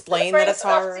to explain that it's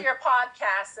horror. To your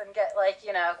podcast and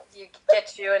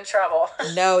get you in trouble.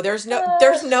 No, there's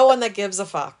no one that gives a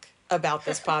fuck about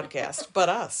this podcast but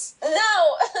us.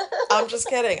 No. I'm just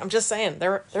kidding. I'm just saying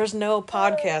there's no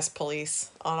podcast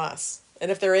police on us, and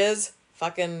if there is,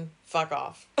 fucking fuck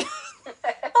off.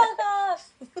 Fuck off.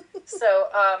 So,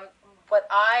 but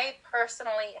I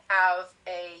personally have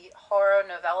a horror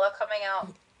novella coming out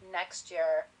next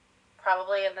year,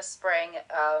 probably in the spring.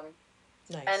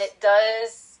 Nice. And it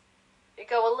does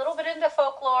go a little bit into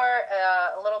folklore,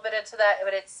 a little bit into that,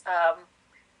 but it's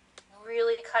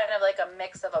really kind of like a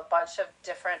mix of a bunch of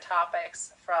different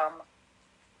topics from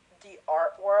the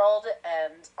art world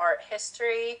and art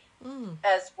history,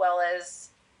 as well as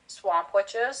swamp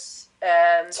witches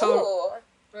and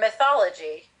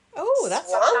mythology. Oh, that's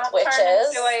swamp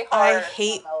witches.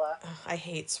 I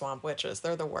hate swamp witches.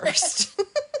 They're the worst.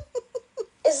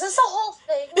 Is this a whole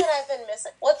thing that I've been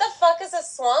missing? What the fuck is a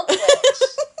swamp witch?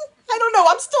 I don't know.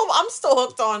 I'm still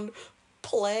hooked on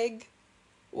Plague.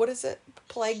 What is it?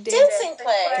 Plague dance? Dancing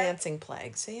Plague. Dancing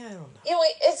Plague. See, I don't know. Yeah,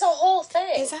 wait, it's a whole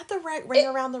thing. Is that the Ring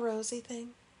Around the Rosie thing?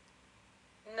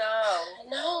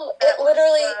 No, it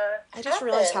literally. I just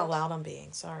realized how loud I'm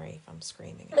being. Sorry if I'm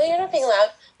screaming. No, you're not being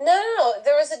loud. No.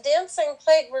 There was a dancing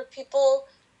plague where people.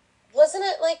 Wasn't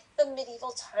it like the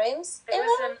medieval times? It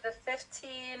was in the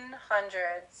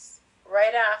 1500s,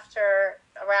 right after,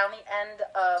 around the end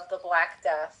of the Black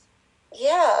Death.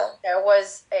 Yeah. There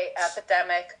was a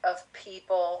epidemic of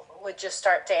people who would just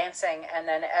start dancing, and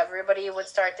then everybody would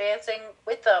start dancing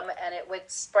with them, and it would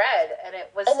spread, and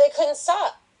they couldn't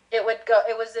stop. It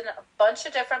was in a bunch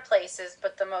of different places,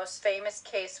 but the most famous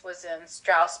case was in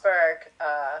Strasbourg,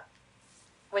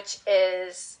 which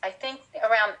is, I think,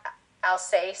 around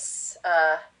Alsace,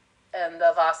 and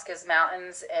the Vosges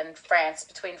Mountains in France,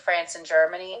 between France and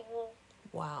Germany.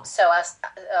 Mm-hmm. Wow. So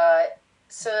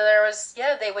there was,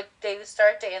 they would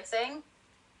start dancing,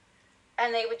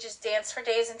 and they would just dance for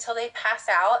days until they'd pass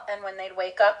out, and when they'd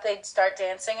wake up, they'd start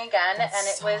dancing again, and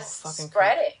it was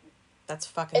spreading. Creepy. That's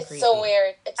fucking creepy. It's so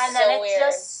weird. And then it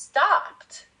just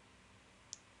stopped.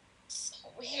 So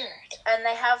weird. And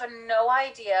they have no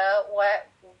idea what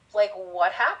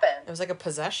happened. It was like a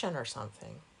possession or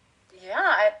something.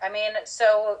 Yeah, I mean,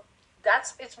 so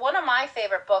it's one of my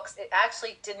favorite books. It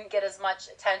actually didn't get as much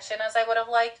attention as I would have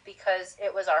liked because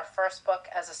it was our first book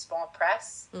as a small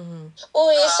press. Mm-hmm.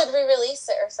 Well, you should re-release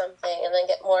it or something and then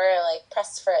get more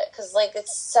press for it because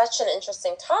it's such an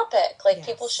interesting topic.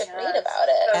 People should read about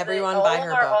it. So everyone buy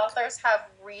her book. All of our authors have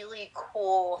really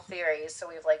cool theories. So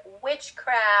we have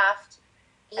witchcraft.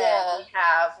 Yeah. And we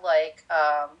have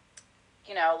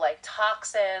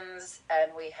toxins,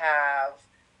 and we have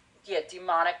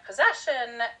demonic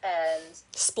possession, and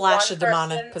splash of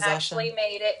demonic possession. Actually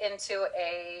made it into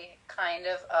a kind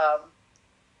of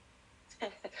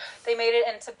they made it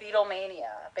into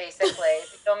Beatlemania, basically.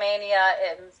 Beatlemania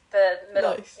in the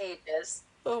Middle Ages.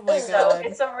 Oh my god. So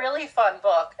it's a really fun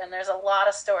book, and there's a lot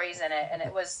of stories in it, and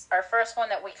it was our first one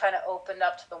that we kind of opened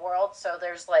up to the world, so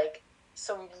there's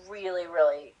some really,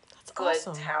 really good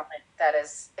talent that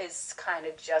is kind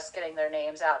of just getting their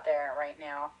names out there right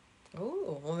now.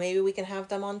 Ooh, well, maybe we can have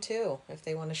them on too if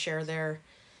they want to share their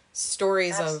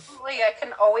stories. Absolutely. I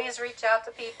can always reach out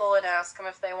to people and ask them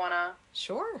if they want to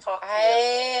talk to you.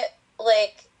 I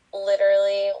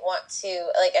literally want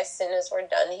to as soon as we're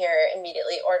done here,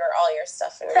 immediately order all your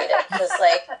stuff and read it because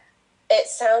it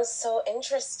sounds so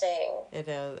interesting. It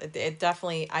is. It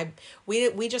definitely.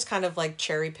 We just kind of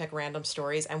cherry pick random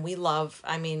stories, and we love.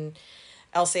 I mean,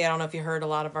 Elsie, I don't know if you heard a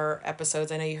lot of our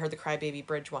episodes. I know you heard the Crybaby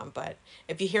Bridge one, but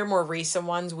if you hear more recent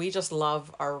ones, we just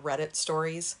love our Reddit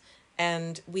stories,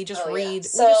 and we just read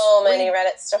many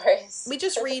Reddit stories. We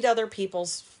just read other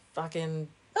people's fucking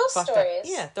ghost stories.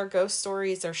 Yeah, their ghost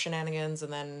stories, their shenanigans,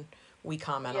 and then we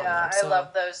comment on them. Yeah, I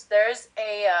love those. There's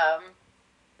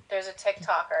a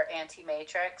TikToker,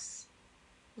 Anti-Matrix,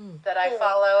 that I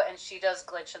follow, and she does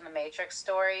Glitch in the Matrix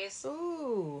stories.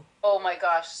 Ooh. Oh my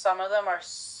gosh, some of them are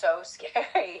so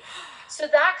scary. So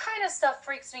that kind of stuff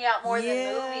freaks me out more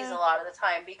than movies a lot of the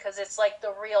time because it's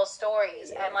the real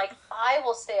stories. Yeah. And I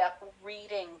will stay up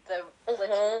reading the Glitch in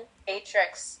the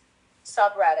Matrix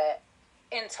subreddit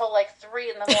until 3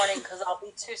 in the morning because I'll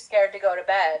be too scared to go to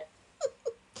bed.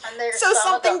 And there's so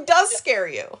something does scare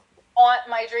you. Haunt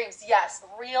my dreams. Yes,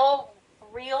 real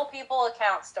people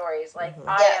account stories. I am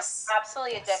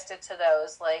absolutely addicted to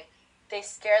those. They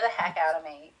scare the heck out of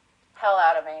me. Hell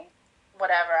out of me.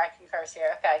 Whatever, I can curse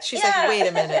here. Okay. She's wait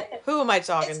a minute. Who am I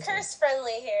talking to? It's curse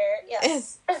friendly here.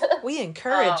 Yes. We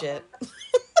encourage it. And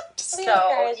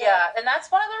that's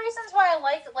one of the reasons why I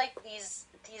like these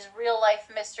real life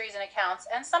mysteries and accounts.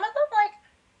 And some of them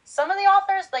some of the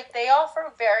authors they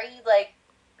offer very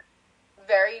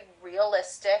very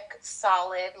realistic,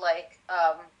 solid,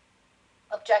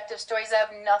 objective stories that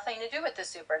have nothing to do with the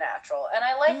supernatural. And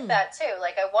I like that too.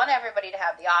 I want everybody to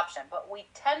have the option, but we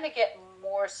tend to get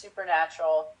more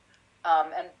supernatural,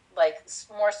 and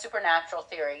more supernatural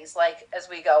theories, as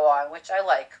we go on, which I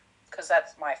like, because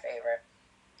that's my favorite.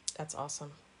 That's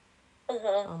awesome.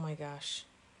 Mm-hmm. Oh my gosh.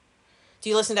 Do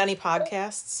you listen to any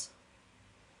podcasts?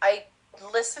 I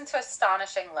listen to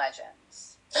Astonishing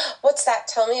Legends. What's that?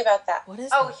 Tell me about that. What is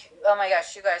that? Oh my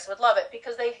gosh, you guys would love it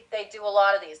because they do a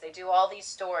lot of these. They do all these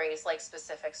stories,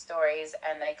 specific stories,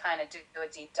 and they kind of do a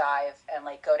deep dive and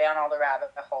go down all the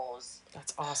rabbit holes.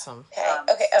 That's awesome.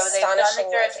 Okay. So they've done the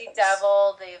Jersey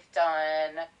Devil. They've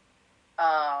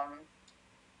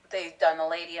done the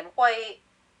Lady in White.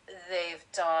 They've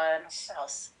done what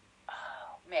else?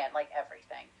 Oh man,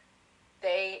 everything.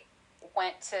 They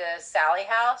went to Sally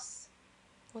House.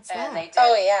 What's and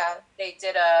that? They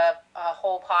did a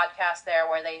whole podcast there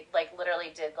where they like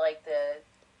literally did like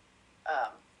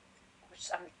which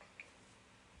I'm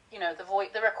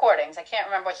the recordings. I can't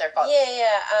remember what they're called.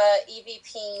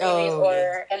 EVP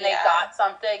and they got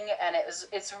something, and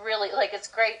it's really like it's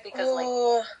great because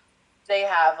like they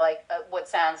have like what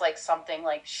sounds like something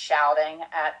like shouting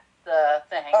at the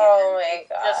thing. Oh my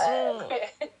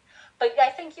god! But I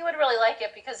think you would really like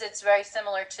it because it's very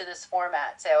similar to this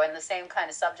format too, and the same kind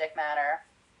of subject matter.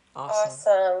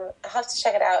 Awesome! I'll have to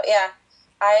check it out. Yeah,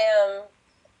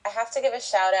 I have to give a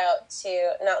shout out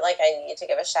to, not like I need to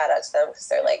give a shout out to them because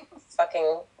they're like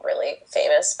fucking really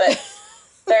famous, but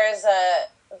there's a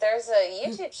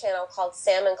YouTube channel called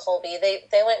Sam and Colby.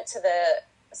 They went to the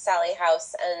Sally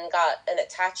house and got an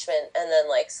attachment, and then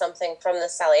like something from the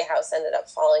Sally house ended up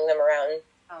following them around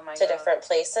to different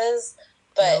places.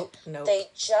 But they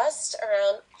just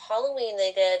around Halloween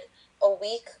they did a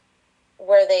week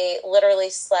where they literally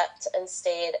slept and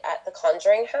stayed at the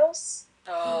Conjuring house.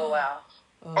 Oh wow.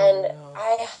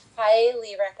 I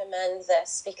highly recommend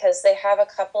this because they have a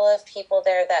couple of people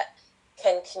there that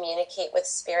can communicate with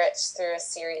spirits through a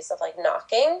series of like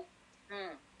knocking.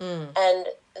 And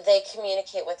they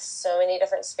communicate with so many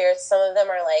different spirits. Some of them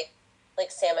are like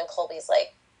Sam and Colby's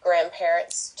like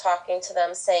grandparents talking to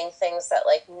them, saying things that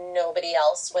like nobody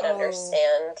else would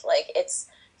understand. Like it's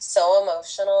so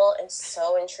emotional and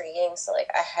so intriguing. So like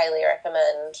I highly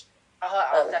recommend.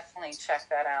 I'll definitely check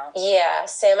that out. Yeah,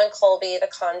 Sam and Colby, The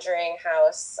Conjuring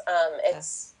House.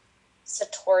 It's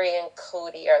Satori and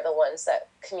Cody are the ones that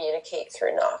communicate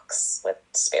through knocks with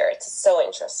spirits. It's so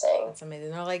interesting. That's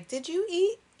amazing. They're like, did you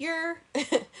eat your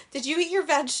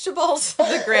vegetables?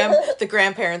 The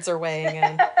grandparents are weighing in,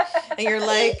 and you're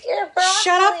like,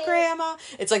 shut up, Grandma.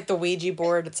 It's like the Ouija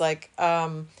board. It's like,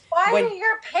 why do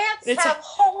your pants have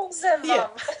holes in them? Yeah.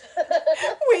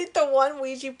 Wait, the one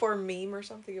Ouija board meme or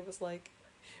something. It was like,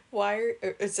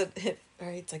 it's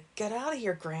like, get out of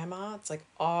here, Grandma. It's like,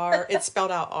 it's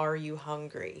spelled out, are you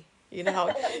hungry? You know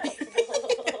how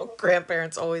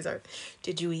grandparents always are.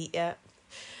 Did you eat yet?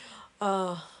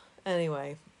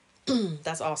 Anyway,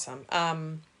 that's awesome.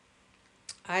 I'm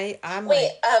Wait,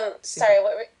 sorry,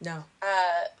 what were... No.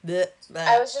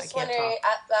 I was just wondering,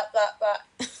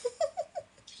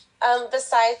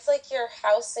 besides like your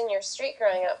house and your street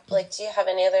growing up, like do you have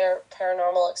any other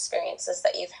paranormal experiences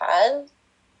that you've had?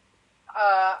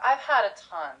 I've had a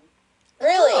ton.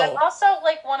 Really? I'm also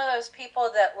like one of those people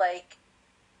that like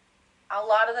a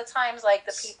lot of the times like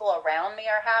the people around me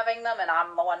are having them and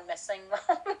I'm the one missing them.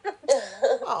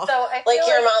 So I feel like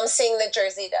your mom seeing the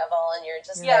Jersey Devil and you're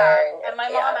just there. And my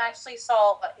mom actually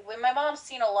saw, when my mom's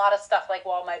seen a lot of stuff like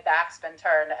while my back's been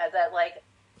turned, that like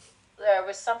there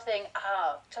was something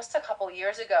just a couple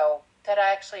years ago that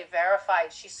I actually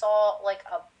verified. She saw like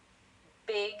a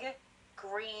big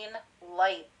green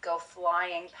light go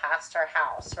flying past her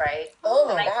house, right? Oh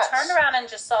my gosh. I turned around and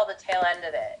just saw the tail end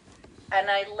of it. And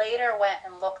I later went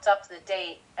and looked up the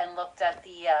date and looked at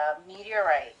the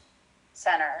meteorite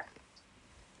center.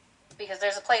 Because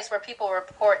there's a place where people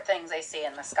report things they see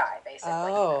in the sky, basically.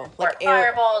 Like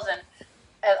fireballs and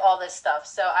all this stuff.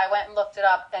 So I went and looked it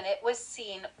up, and it was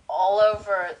seen all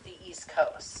over the East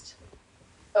Coast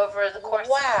over the course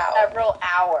of several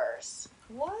hours.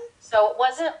 What? So it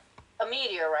wasn't a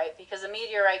meteorite, because a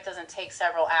meteorite doesn't take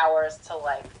several hours to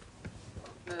like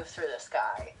move through the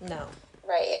sky. No.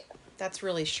 Right. That's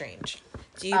really strange.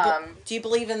 Do you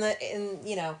believe in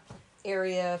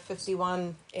Area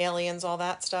 51 aliens, all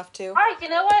that stuff too? You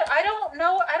know what? I don't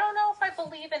know if I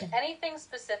believe in anything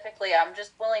specifically. I'm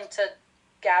just willing to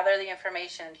gather the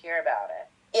information and hear about it.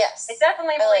 Yes. I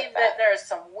definitely believe that there's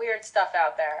some weird stuff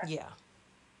out there. Yeah.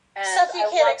 And stuff you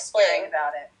can't explain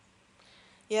about it.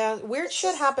 Yeah, weird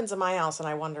shit happens in my house and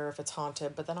I wonder if it's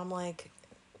haunted, but then I'm like,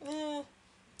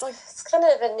 it's kind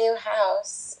of a new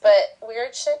house, but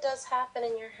weird shit does happen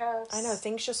in your house. I know,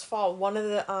 things just fall. One of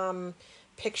the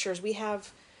pictures we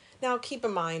have now, keep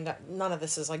in mind that none of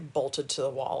this is like bolted to the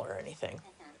wall or anything.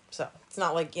 Mm-hmm. So it's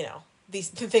not like, the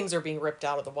things are being ripped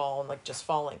out of the wall and like just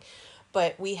falling.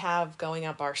 But we have going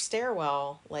up our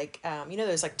stairwell, like,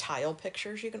 those like tile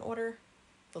pictures you can order,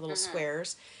 the little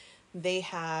squares. They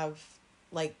have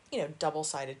like,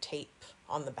 double-sided tape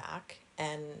on the back.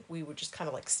 And we would just kind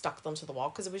of like stuck them to the wall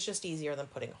because it was just easier than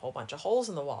putting a whole bunch of holes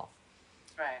in the wall.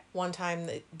 Right. One time,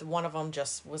 one of them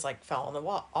just was like fell on the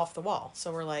wall, off the wall.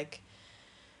 So we're like,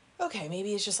 okay,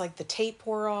 maybe it's just like the tape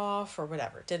wore off or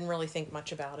whatever. Didn't really think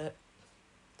much about it.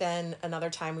 Then another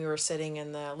time we were sitting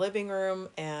in the living room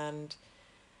and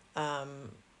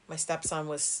my stepson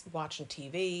was watching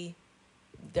TV.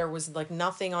 there was like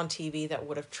nothing on TV that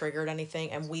would have triggered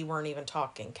anything, and we weren't even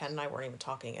talking. Ken and I weren't even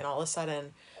talking, and all of a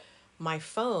sudden, my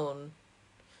phone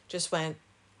just went,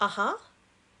 uh-huh.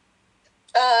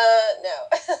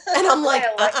 No. And I'm like,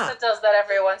 my Alexa does that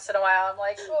every once in a while. I'm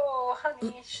like, oh,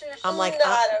 honey, shush. I'm like,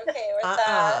 not okay with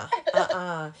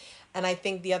that. And I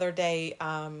think the other day,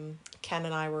 Ken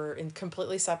and I were in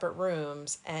completely separate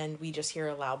rooms, and we just hear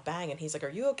a loud bang, and he's like, "Are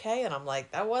you okay?" And I'm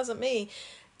like, "That wasn't me,"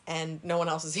 and no one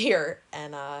else is here.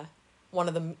 And one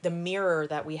of the mirror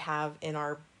that we have in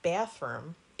our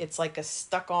bathroom, it's like a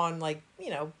stuck on, like,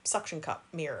 suction cup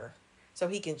mirror, so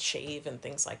he can shave and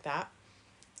things like that.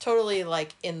 Totally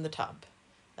like in the tub,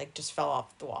 like just fell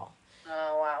off the wall.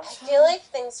 Oh, wow. I feel like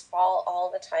things fall all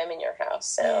the time in your house,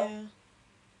 so. Yeah.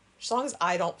 As long as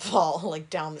I don't fall, like,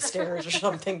 down the stairs or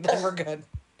something, then we're good.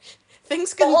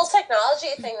 Things can... The whole technology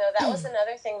thing, though, that was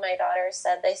another thing my daughter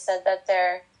said. They said that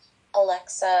their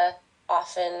Alexa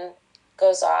often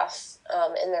goes off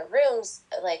in their rooms,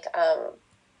 like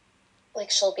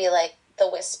she'll be, like, the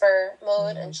whisper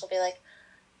mode, and she'll be like,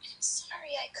 "I'm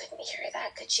sorry, I couldn't hear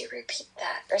that. Could you repeat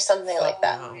that?" Or something like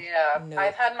that. No. Yeah, Nope.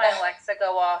 I've had my Alexa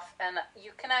go off, and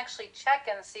you can actually check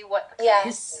and see what the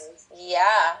Yes. is.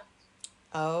 Yeah.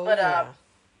 Oh, but, yeah.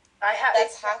 I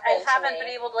haven't been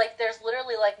able to, like, there's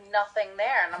literally, like, nothing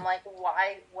there, and I'm like,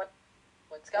 why, what's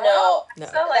going on? No.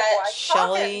 So, like, why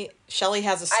Shelly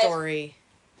has a story.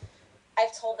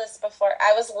 I've told this before.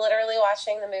 I was literally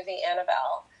watching the movie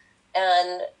Annabelle,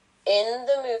 and in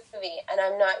the movie, and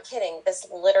I'm not kidding, this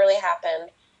literally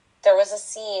happened, there was a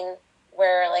scene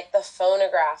where, like, the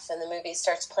phonograph in the movie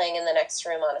starts playing in the next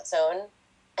room on its own,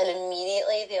 and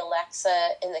immediately the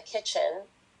Alexa in the kitchen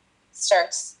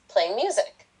starts playing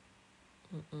music.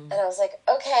 And I was like,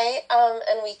 okay,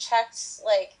 and we checked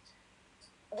the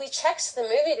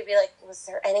movie to be like, was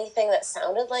there anything that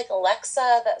sounded like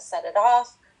Alexa that set it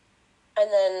off?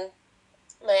 And then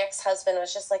my ex-husband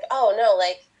was just like, oh, no,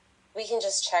 like, we can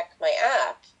just check my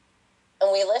app.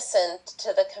 And we listened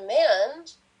to the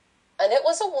command, and it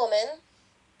was a woman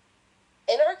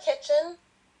in our kitchen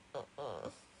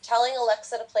telling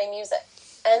Alexa to play music.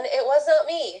 And it was not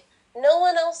me. No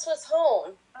one else was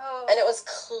home. Oh. And it was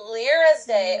clear as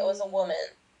day it was a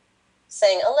woman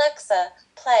saying, "Alexa,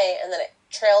 play," and then it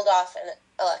trailed off and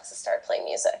Alexa started playing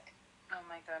music. Oh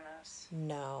my goodness.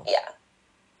 No. Yeah.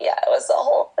 Yeah, it was the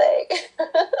whole thing.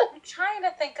 I'm trying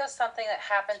to think of something that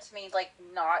happened to me, like,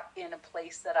 not in a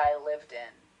place that I lived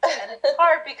in. And it's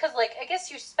hard because, like, I guess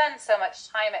you spend so much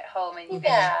time at home and you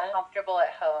get comfortable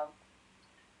at home.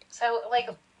 So,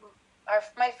 like,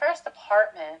 my first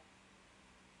apartment,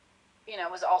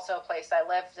 was also a place I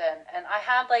lived in, and I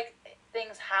had, like,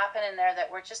 things happen in there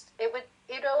that were just, it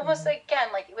almost,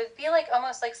 again, like, it would feel like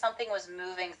almost like something was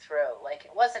moving through, like,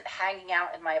 it wasn't hanging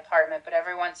out in my apartment, but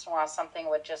every once in a while something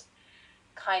would just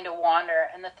kind of wander.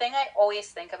 And the thing I always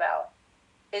think about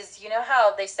is,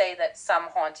 how they say that some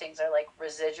hauntings are, like,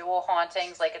 residual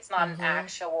hauntings, like, it's not an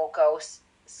actual ghost.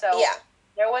 So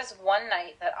there was one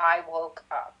night that I woke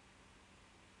up,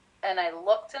 and I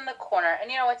looked in the corner,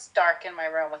 and, it's dark in my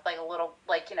room with, like, a little,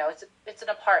 like, it's an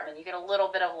apartment. You get a little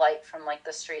bit of light from, like,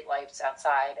 the street lights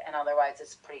outside, and otherwise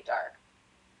it's pretty dark.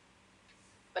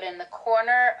 But in the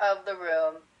corner of the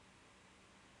room,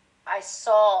 I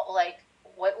saw, like,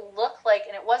 what looked like,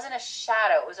 and it wasn't a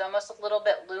shadow. It was almost a little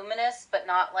bit luminous, but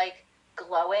not, like,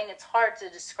 glowing. It's hard to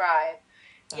describe.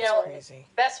 That's crazy.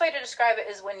 Best way to describe it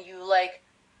is when you, like,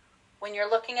 when you're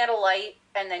looking at a light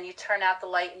and then you turn out the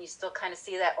light and you still kind of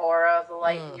see that aura of the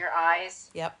light in your eyes.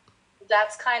 Yep.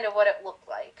 That's kind of what it looked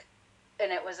like.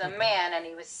 And it was a man, and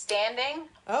he was standing.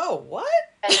 Oh, what?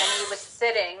 And then he was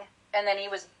sitting, and then he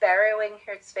was burying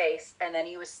his face, and then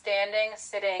he was standing,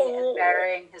 sitting, and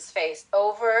burying his face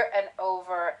over and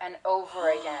over and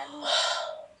over again.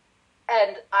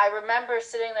 And I remember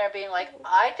sitting there being like,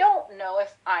 I don't know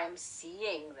if I'm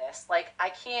seeing this. Like, I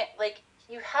can't, like,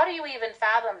 how do you even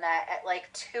fathom that at,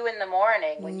 like, 2 a.m.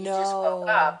 when you just woke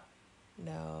up?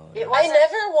 No. I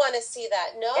never want to see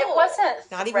that. No. It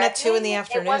wasn't not even at 2 p.m.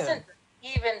 It wasn't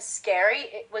even scary.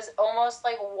 It was almost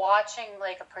like watching,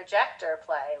 like, a projector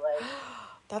play. Like,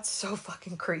 that's so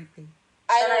fucking creepy.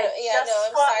 I don't know. Yeah, no,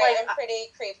 I'm sorry. Like, I'm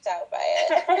pretty creeped out by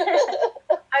it.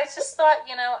 I just thought,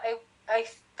 I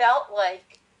felt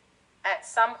like at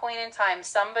some point in time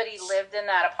somebody lived in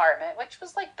that apartment, which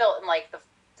was, like, built in, like, the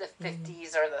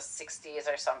 50s or the 60s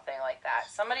or something like that.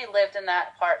 Somebody lived in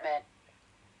that apartment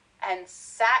and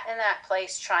sat in that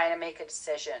place trying to make a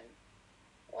decision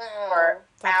for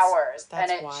hours,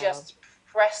 and it wild. Just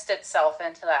pressed itself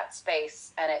into that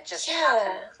space, and it just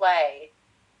happened to play.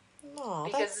 No,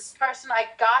 because this person, I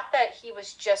got that he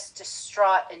was just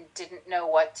distraught and didn't know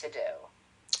what to do.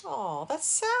 Oh, that's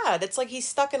sad. It's like he's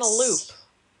stuck in a loop.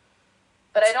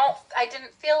 But I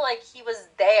didn't feel like he was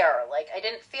there. Like, I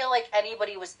didn't feel like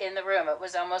anybody was in the room. It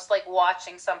was almost like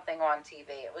watching something on TV.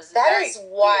 It was That is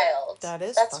wild.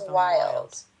 That's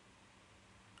wild.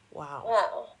 Wow.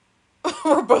 Wow.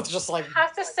 We're both just like... I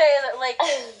have to say that, like,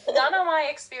 none of my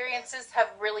experiences have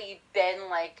really been,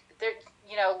 like, they're,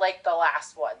 you know, like the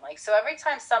last one. Like, so every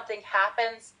time something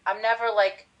happens, I'm never,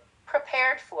 like,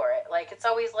 prepared for it. Like, it's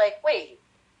always like, wait,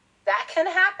 that can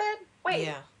happen? Wait,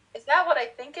 is that what I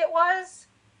think it was?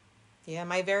 Yeah,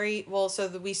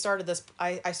 we started this,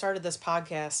 I started this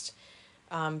podcast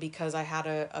because I had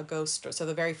a ghost. So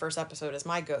the very first episode is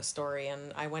my ghost story,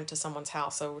 and I went to someone's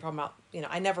house. So we're talking about, you know,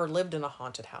 I never lived in a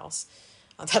haunted house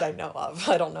that I know of.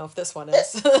 I don't know if this one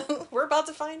is. We're about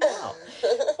to find out.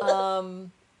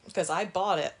 Because I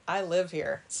bought it. I live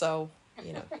here. So,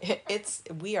 you know,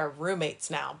 we are roommates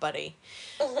now, buddy.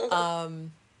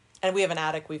 And we have an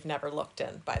attic we've never looked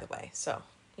in, by the way. So,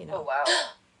 you know. Oh, wow.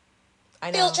 I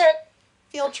know.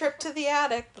 Field trip to the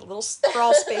attic, the little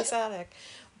crawl space attic.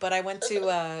 But I went to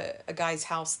a guy's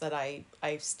house that I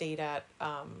stayed at,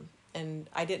 and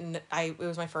it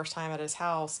was my first time at his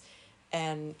house,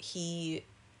 and he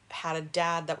had a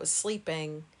dad that was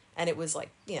sleeping, and it was like,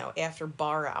 you know, after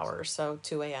bar hours, so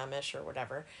 2 a.m.-ish or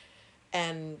whatever,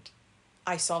 and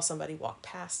I saw somebody walk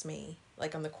past me,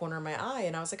 like on the corner of my eye,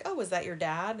 and I was like, oh, is that your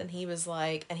dad? And he was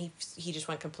like, and he just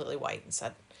went completely white and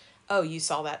said, oh, you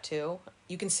saw that too?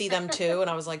 You can see them too? And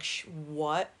I was like,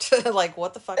 what? Like,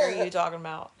 what the fuck are you talking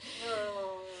about?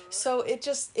 So it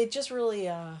just really,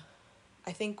 I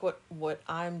think what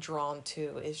I'm drawn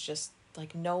to is just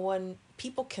like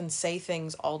people can say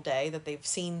things all day that they've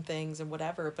seen things and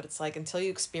whatever, but it's like, until you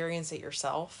experience it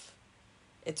yourself,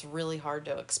 it's really hard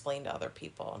to explain to other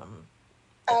people. And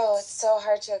it's so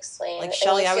hard to explain. Like,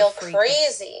 Shelly, I would feel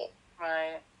crazy.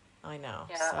 Right. I know.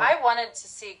 Yeah, so. I wanted to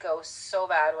see ghosts so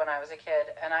bad when I was a kid,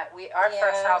 and our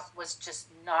first house was just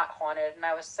not haunted, and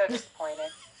I was so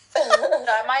disappointed.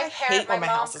 My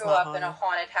mom grew up in a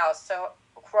haunted house, so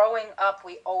growing up,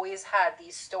 we always had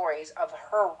these stories of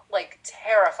her, like,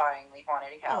 terrifyingly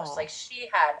haunted house. Aww. Like, she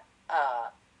had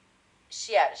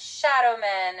a shadow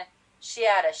man. She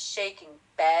had a shaking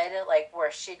bed, like,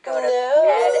 where she'd go to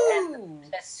bed,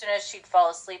 and as soon as she'd fall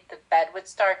asleep, the bed would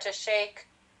start to shake.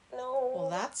 No. Well,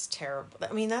 that's terrible.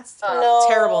 I mean, that's a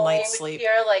terrible night's sleep. You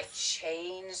would hear, like,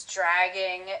 chains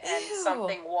dragging and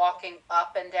something walking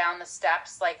up and down the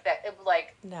steps like that. It,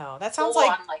 like, no, that sounds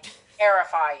like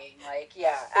terrifying. Like,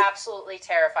 yeah, absolutely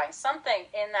terrifying. Something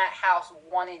in that house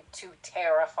wanted to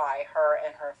terrify her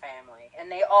and her family, and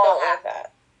they all had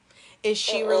that. Is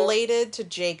she related to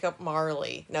Jacob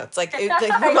Marley? No, it's like, it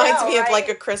reminds me of like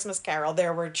A Christmas Carol.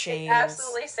 There were chains. It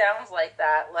absolutely sounds like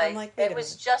that. Like it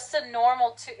was just a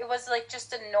normal, it was like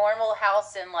just a normal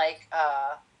house in like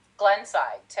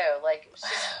Glenside too. Like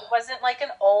it wasn't like an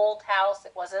old house.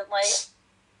 It wasn't like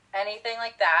anything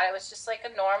like that. It was just like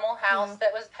a normal house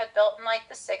that had built in like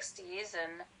the 60s.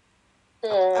 And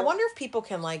I wonder if people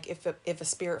can, like, if a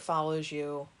spirit follows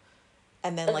you.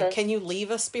 And then, like, can you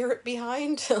leave a spirit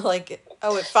behind? Like,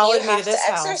 oh, it followed me to this house.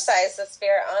 You have to exercise the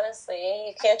spirit, honestly.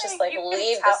 You can't just, like,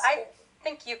 leave I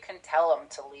think you can tell them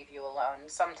to leave you alone.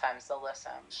 Sometimes they'll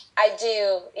listen. I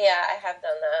do. Yeah, I have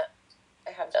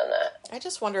done that. I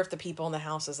just wonder if the people in the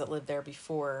houses that lived there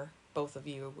before both of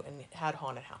you and had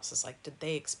haunted houses, like, did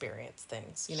they experience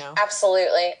things, you know?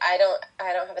 Absolutely. I don't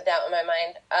have a doubt in my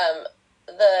mind.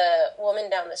 The woman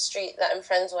down the street that I'm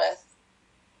friends with,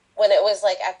 when it was,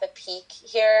 like, at the peak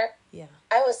here,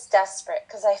 I was desperate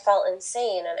because I felt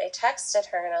insane, and I texted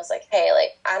her, and I was like, hey,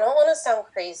 like, I don't want to sound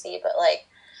crazy, but, like,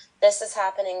 this is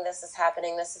happening, this is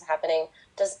happening, this is happening.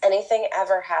 Does anything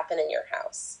ever happen in your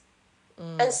house?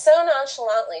 And so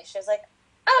nonchalantly, she was like,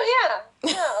 oh,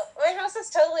 yeah, no, my house is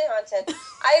totally haunted.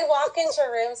 I walk into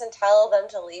rooms and tell them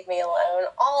to leave me alone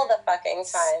all the fucking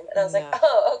time. And I was like,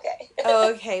 oh, okay.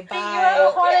 Okay, bye. You have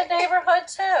a haunted neighborhood,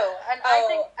 too. And I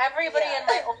think everybody in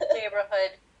my old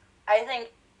neighborhood, I think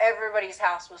everybody's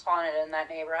house was haunted in that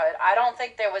neighborhood. I don't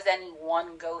think there was any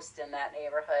one ghost in that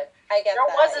neighborhood. I get there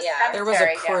that, was a cemetery. There was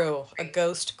a crew, a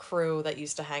ghost crew that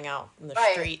used to hang out in the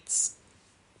streets.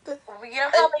 You know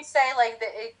how they say, like,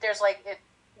 there's, like,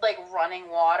 like running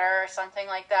water or something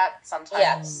like that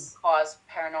sometimes cause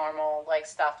paranormal like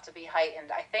stuff to be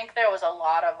heightened. I think there was a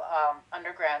lot of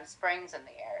underground springs in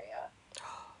the area,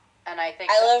 and I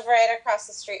think I live right across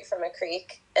the street from a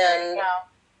creek, and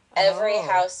every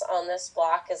house on this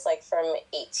block is like from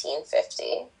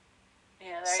 1850.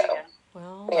 Yeah, there you go.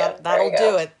 Well, that'll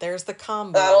do it. There's the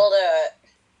combo. That'll do it.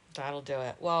 That'll do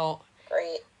it. Well,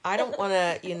 great. I don't want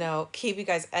to, keep you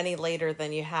guys any later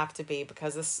than you have to be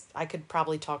because I could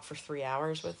probably talk for 3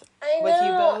 hours with you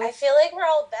both. I feel like we're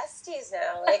all besties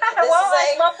now. Like,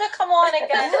 I'd love to come on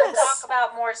again and talk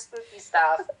about more spooky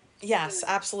stuff. Yes,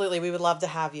 absolutely. We would love to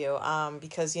have you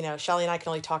because, Shelly and I can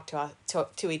only talk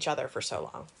to each other for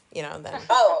so long, and then...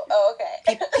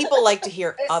 okay. People like to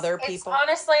hear other people. It's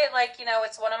honestly,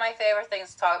 it's one of my favorite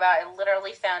things to talk about. I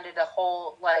literally founded a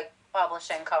whole,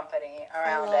 publishing company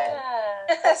around it.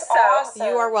 Yeah. That's awesome.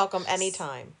 You are welcome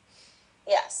anytime.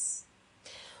 Yes.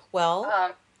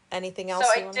 Well, anything else?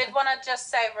 So I did want to just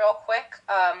say real quick,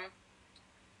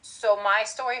 so my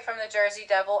story from the Jersey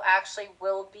Devil actually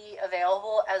will be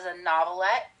available as a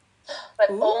novelette, but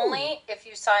only if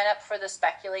you sign up for the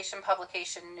Speculation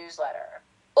Publication newsletter.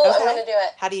 Oh, okay. I'm going to do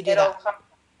it. How do you do that?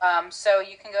 So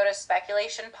you can go to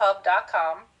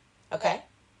speculationpub.com. Okay.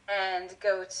 And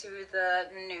go to the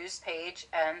news page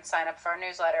and sign up for our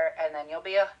newsletter, and then you'll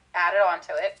be added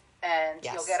onto it, and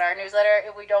you'll get our newsletter.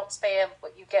 If we don't spam,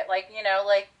 but you get 5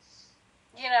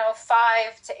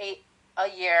 to 8 a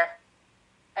year,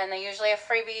 and they usually have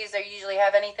freebies. They usually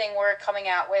have anything we're coming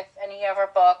out with, any of our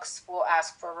books. We'll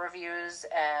ask for reviews,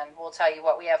 and we'll tell you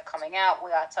what we have coming out.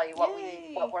 We'll tell you what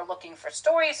we're looking for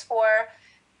stories for.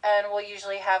 And we'll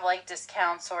usually have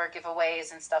discounts or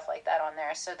giveaways and stuff like that on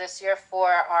there. So this year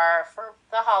for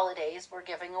the holidays, we're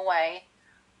giving away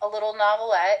a little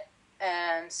novelette,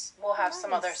 and we'll have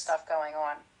some other stuff going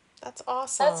on. That's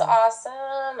awesome. Yay.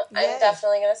 I'm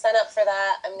definitely going to sign up for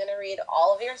that. I'm going to read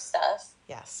all of your stuff.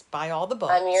 Yes, buy all the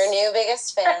books. I'm your new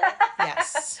biggest fan.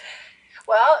 Yes.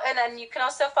 Well, and then you can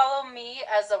also follow me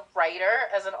as a writer,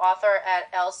 as an author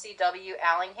at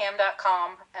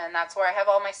lcwallingham.com, and that's where I have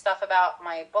all my stuff about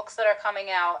my books that are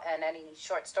coming out and any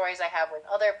short stories I have with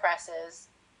other presses.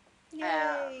 Yay.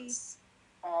 And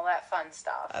all that fun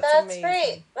stuff. That's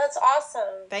great. That's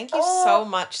awesome. Thank you so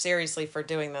much, seriously, for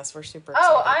doing this. We're super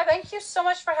excited. I thank you so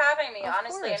much for having me.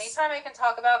 Honestly, anytime I can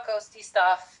talk about ghosty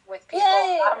stuff with people,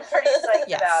 I'm pretty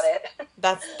psyched about it.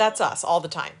 That's us all the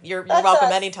time. You're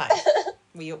welcome anytime.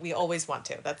 We always want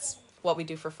to. That's what we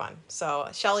do for fun. So,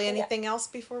 Shelly, anything else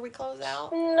before we close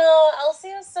out? No, Elsie,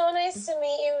 it was so nice to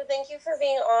meet you. Thank you for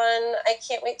being on. I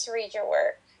can't wait to read your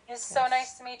work. It's so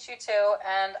nice to meet you too,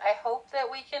 and I hope that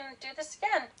we can do this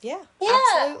again. Yeah,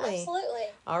 absolutely.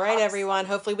 All right, everyone.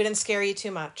 Hopefully we didn't scare you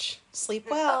too much. Sleep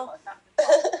well.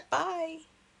 Bye.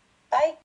 Bye.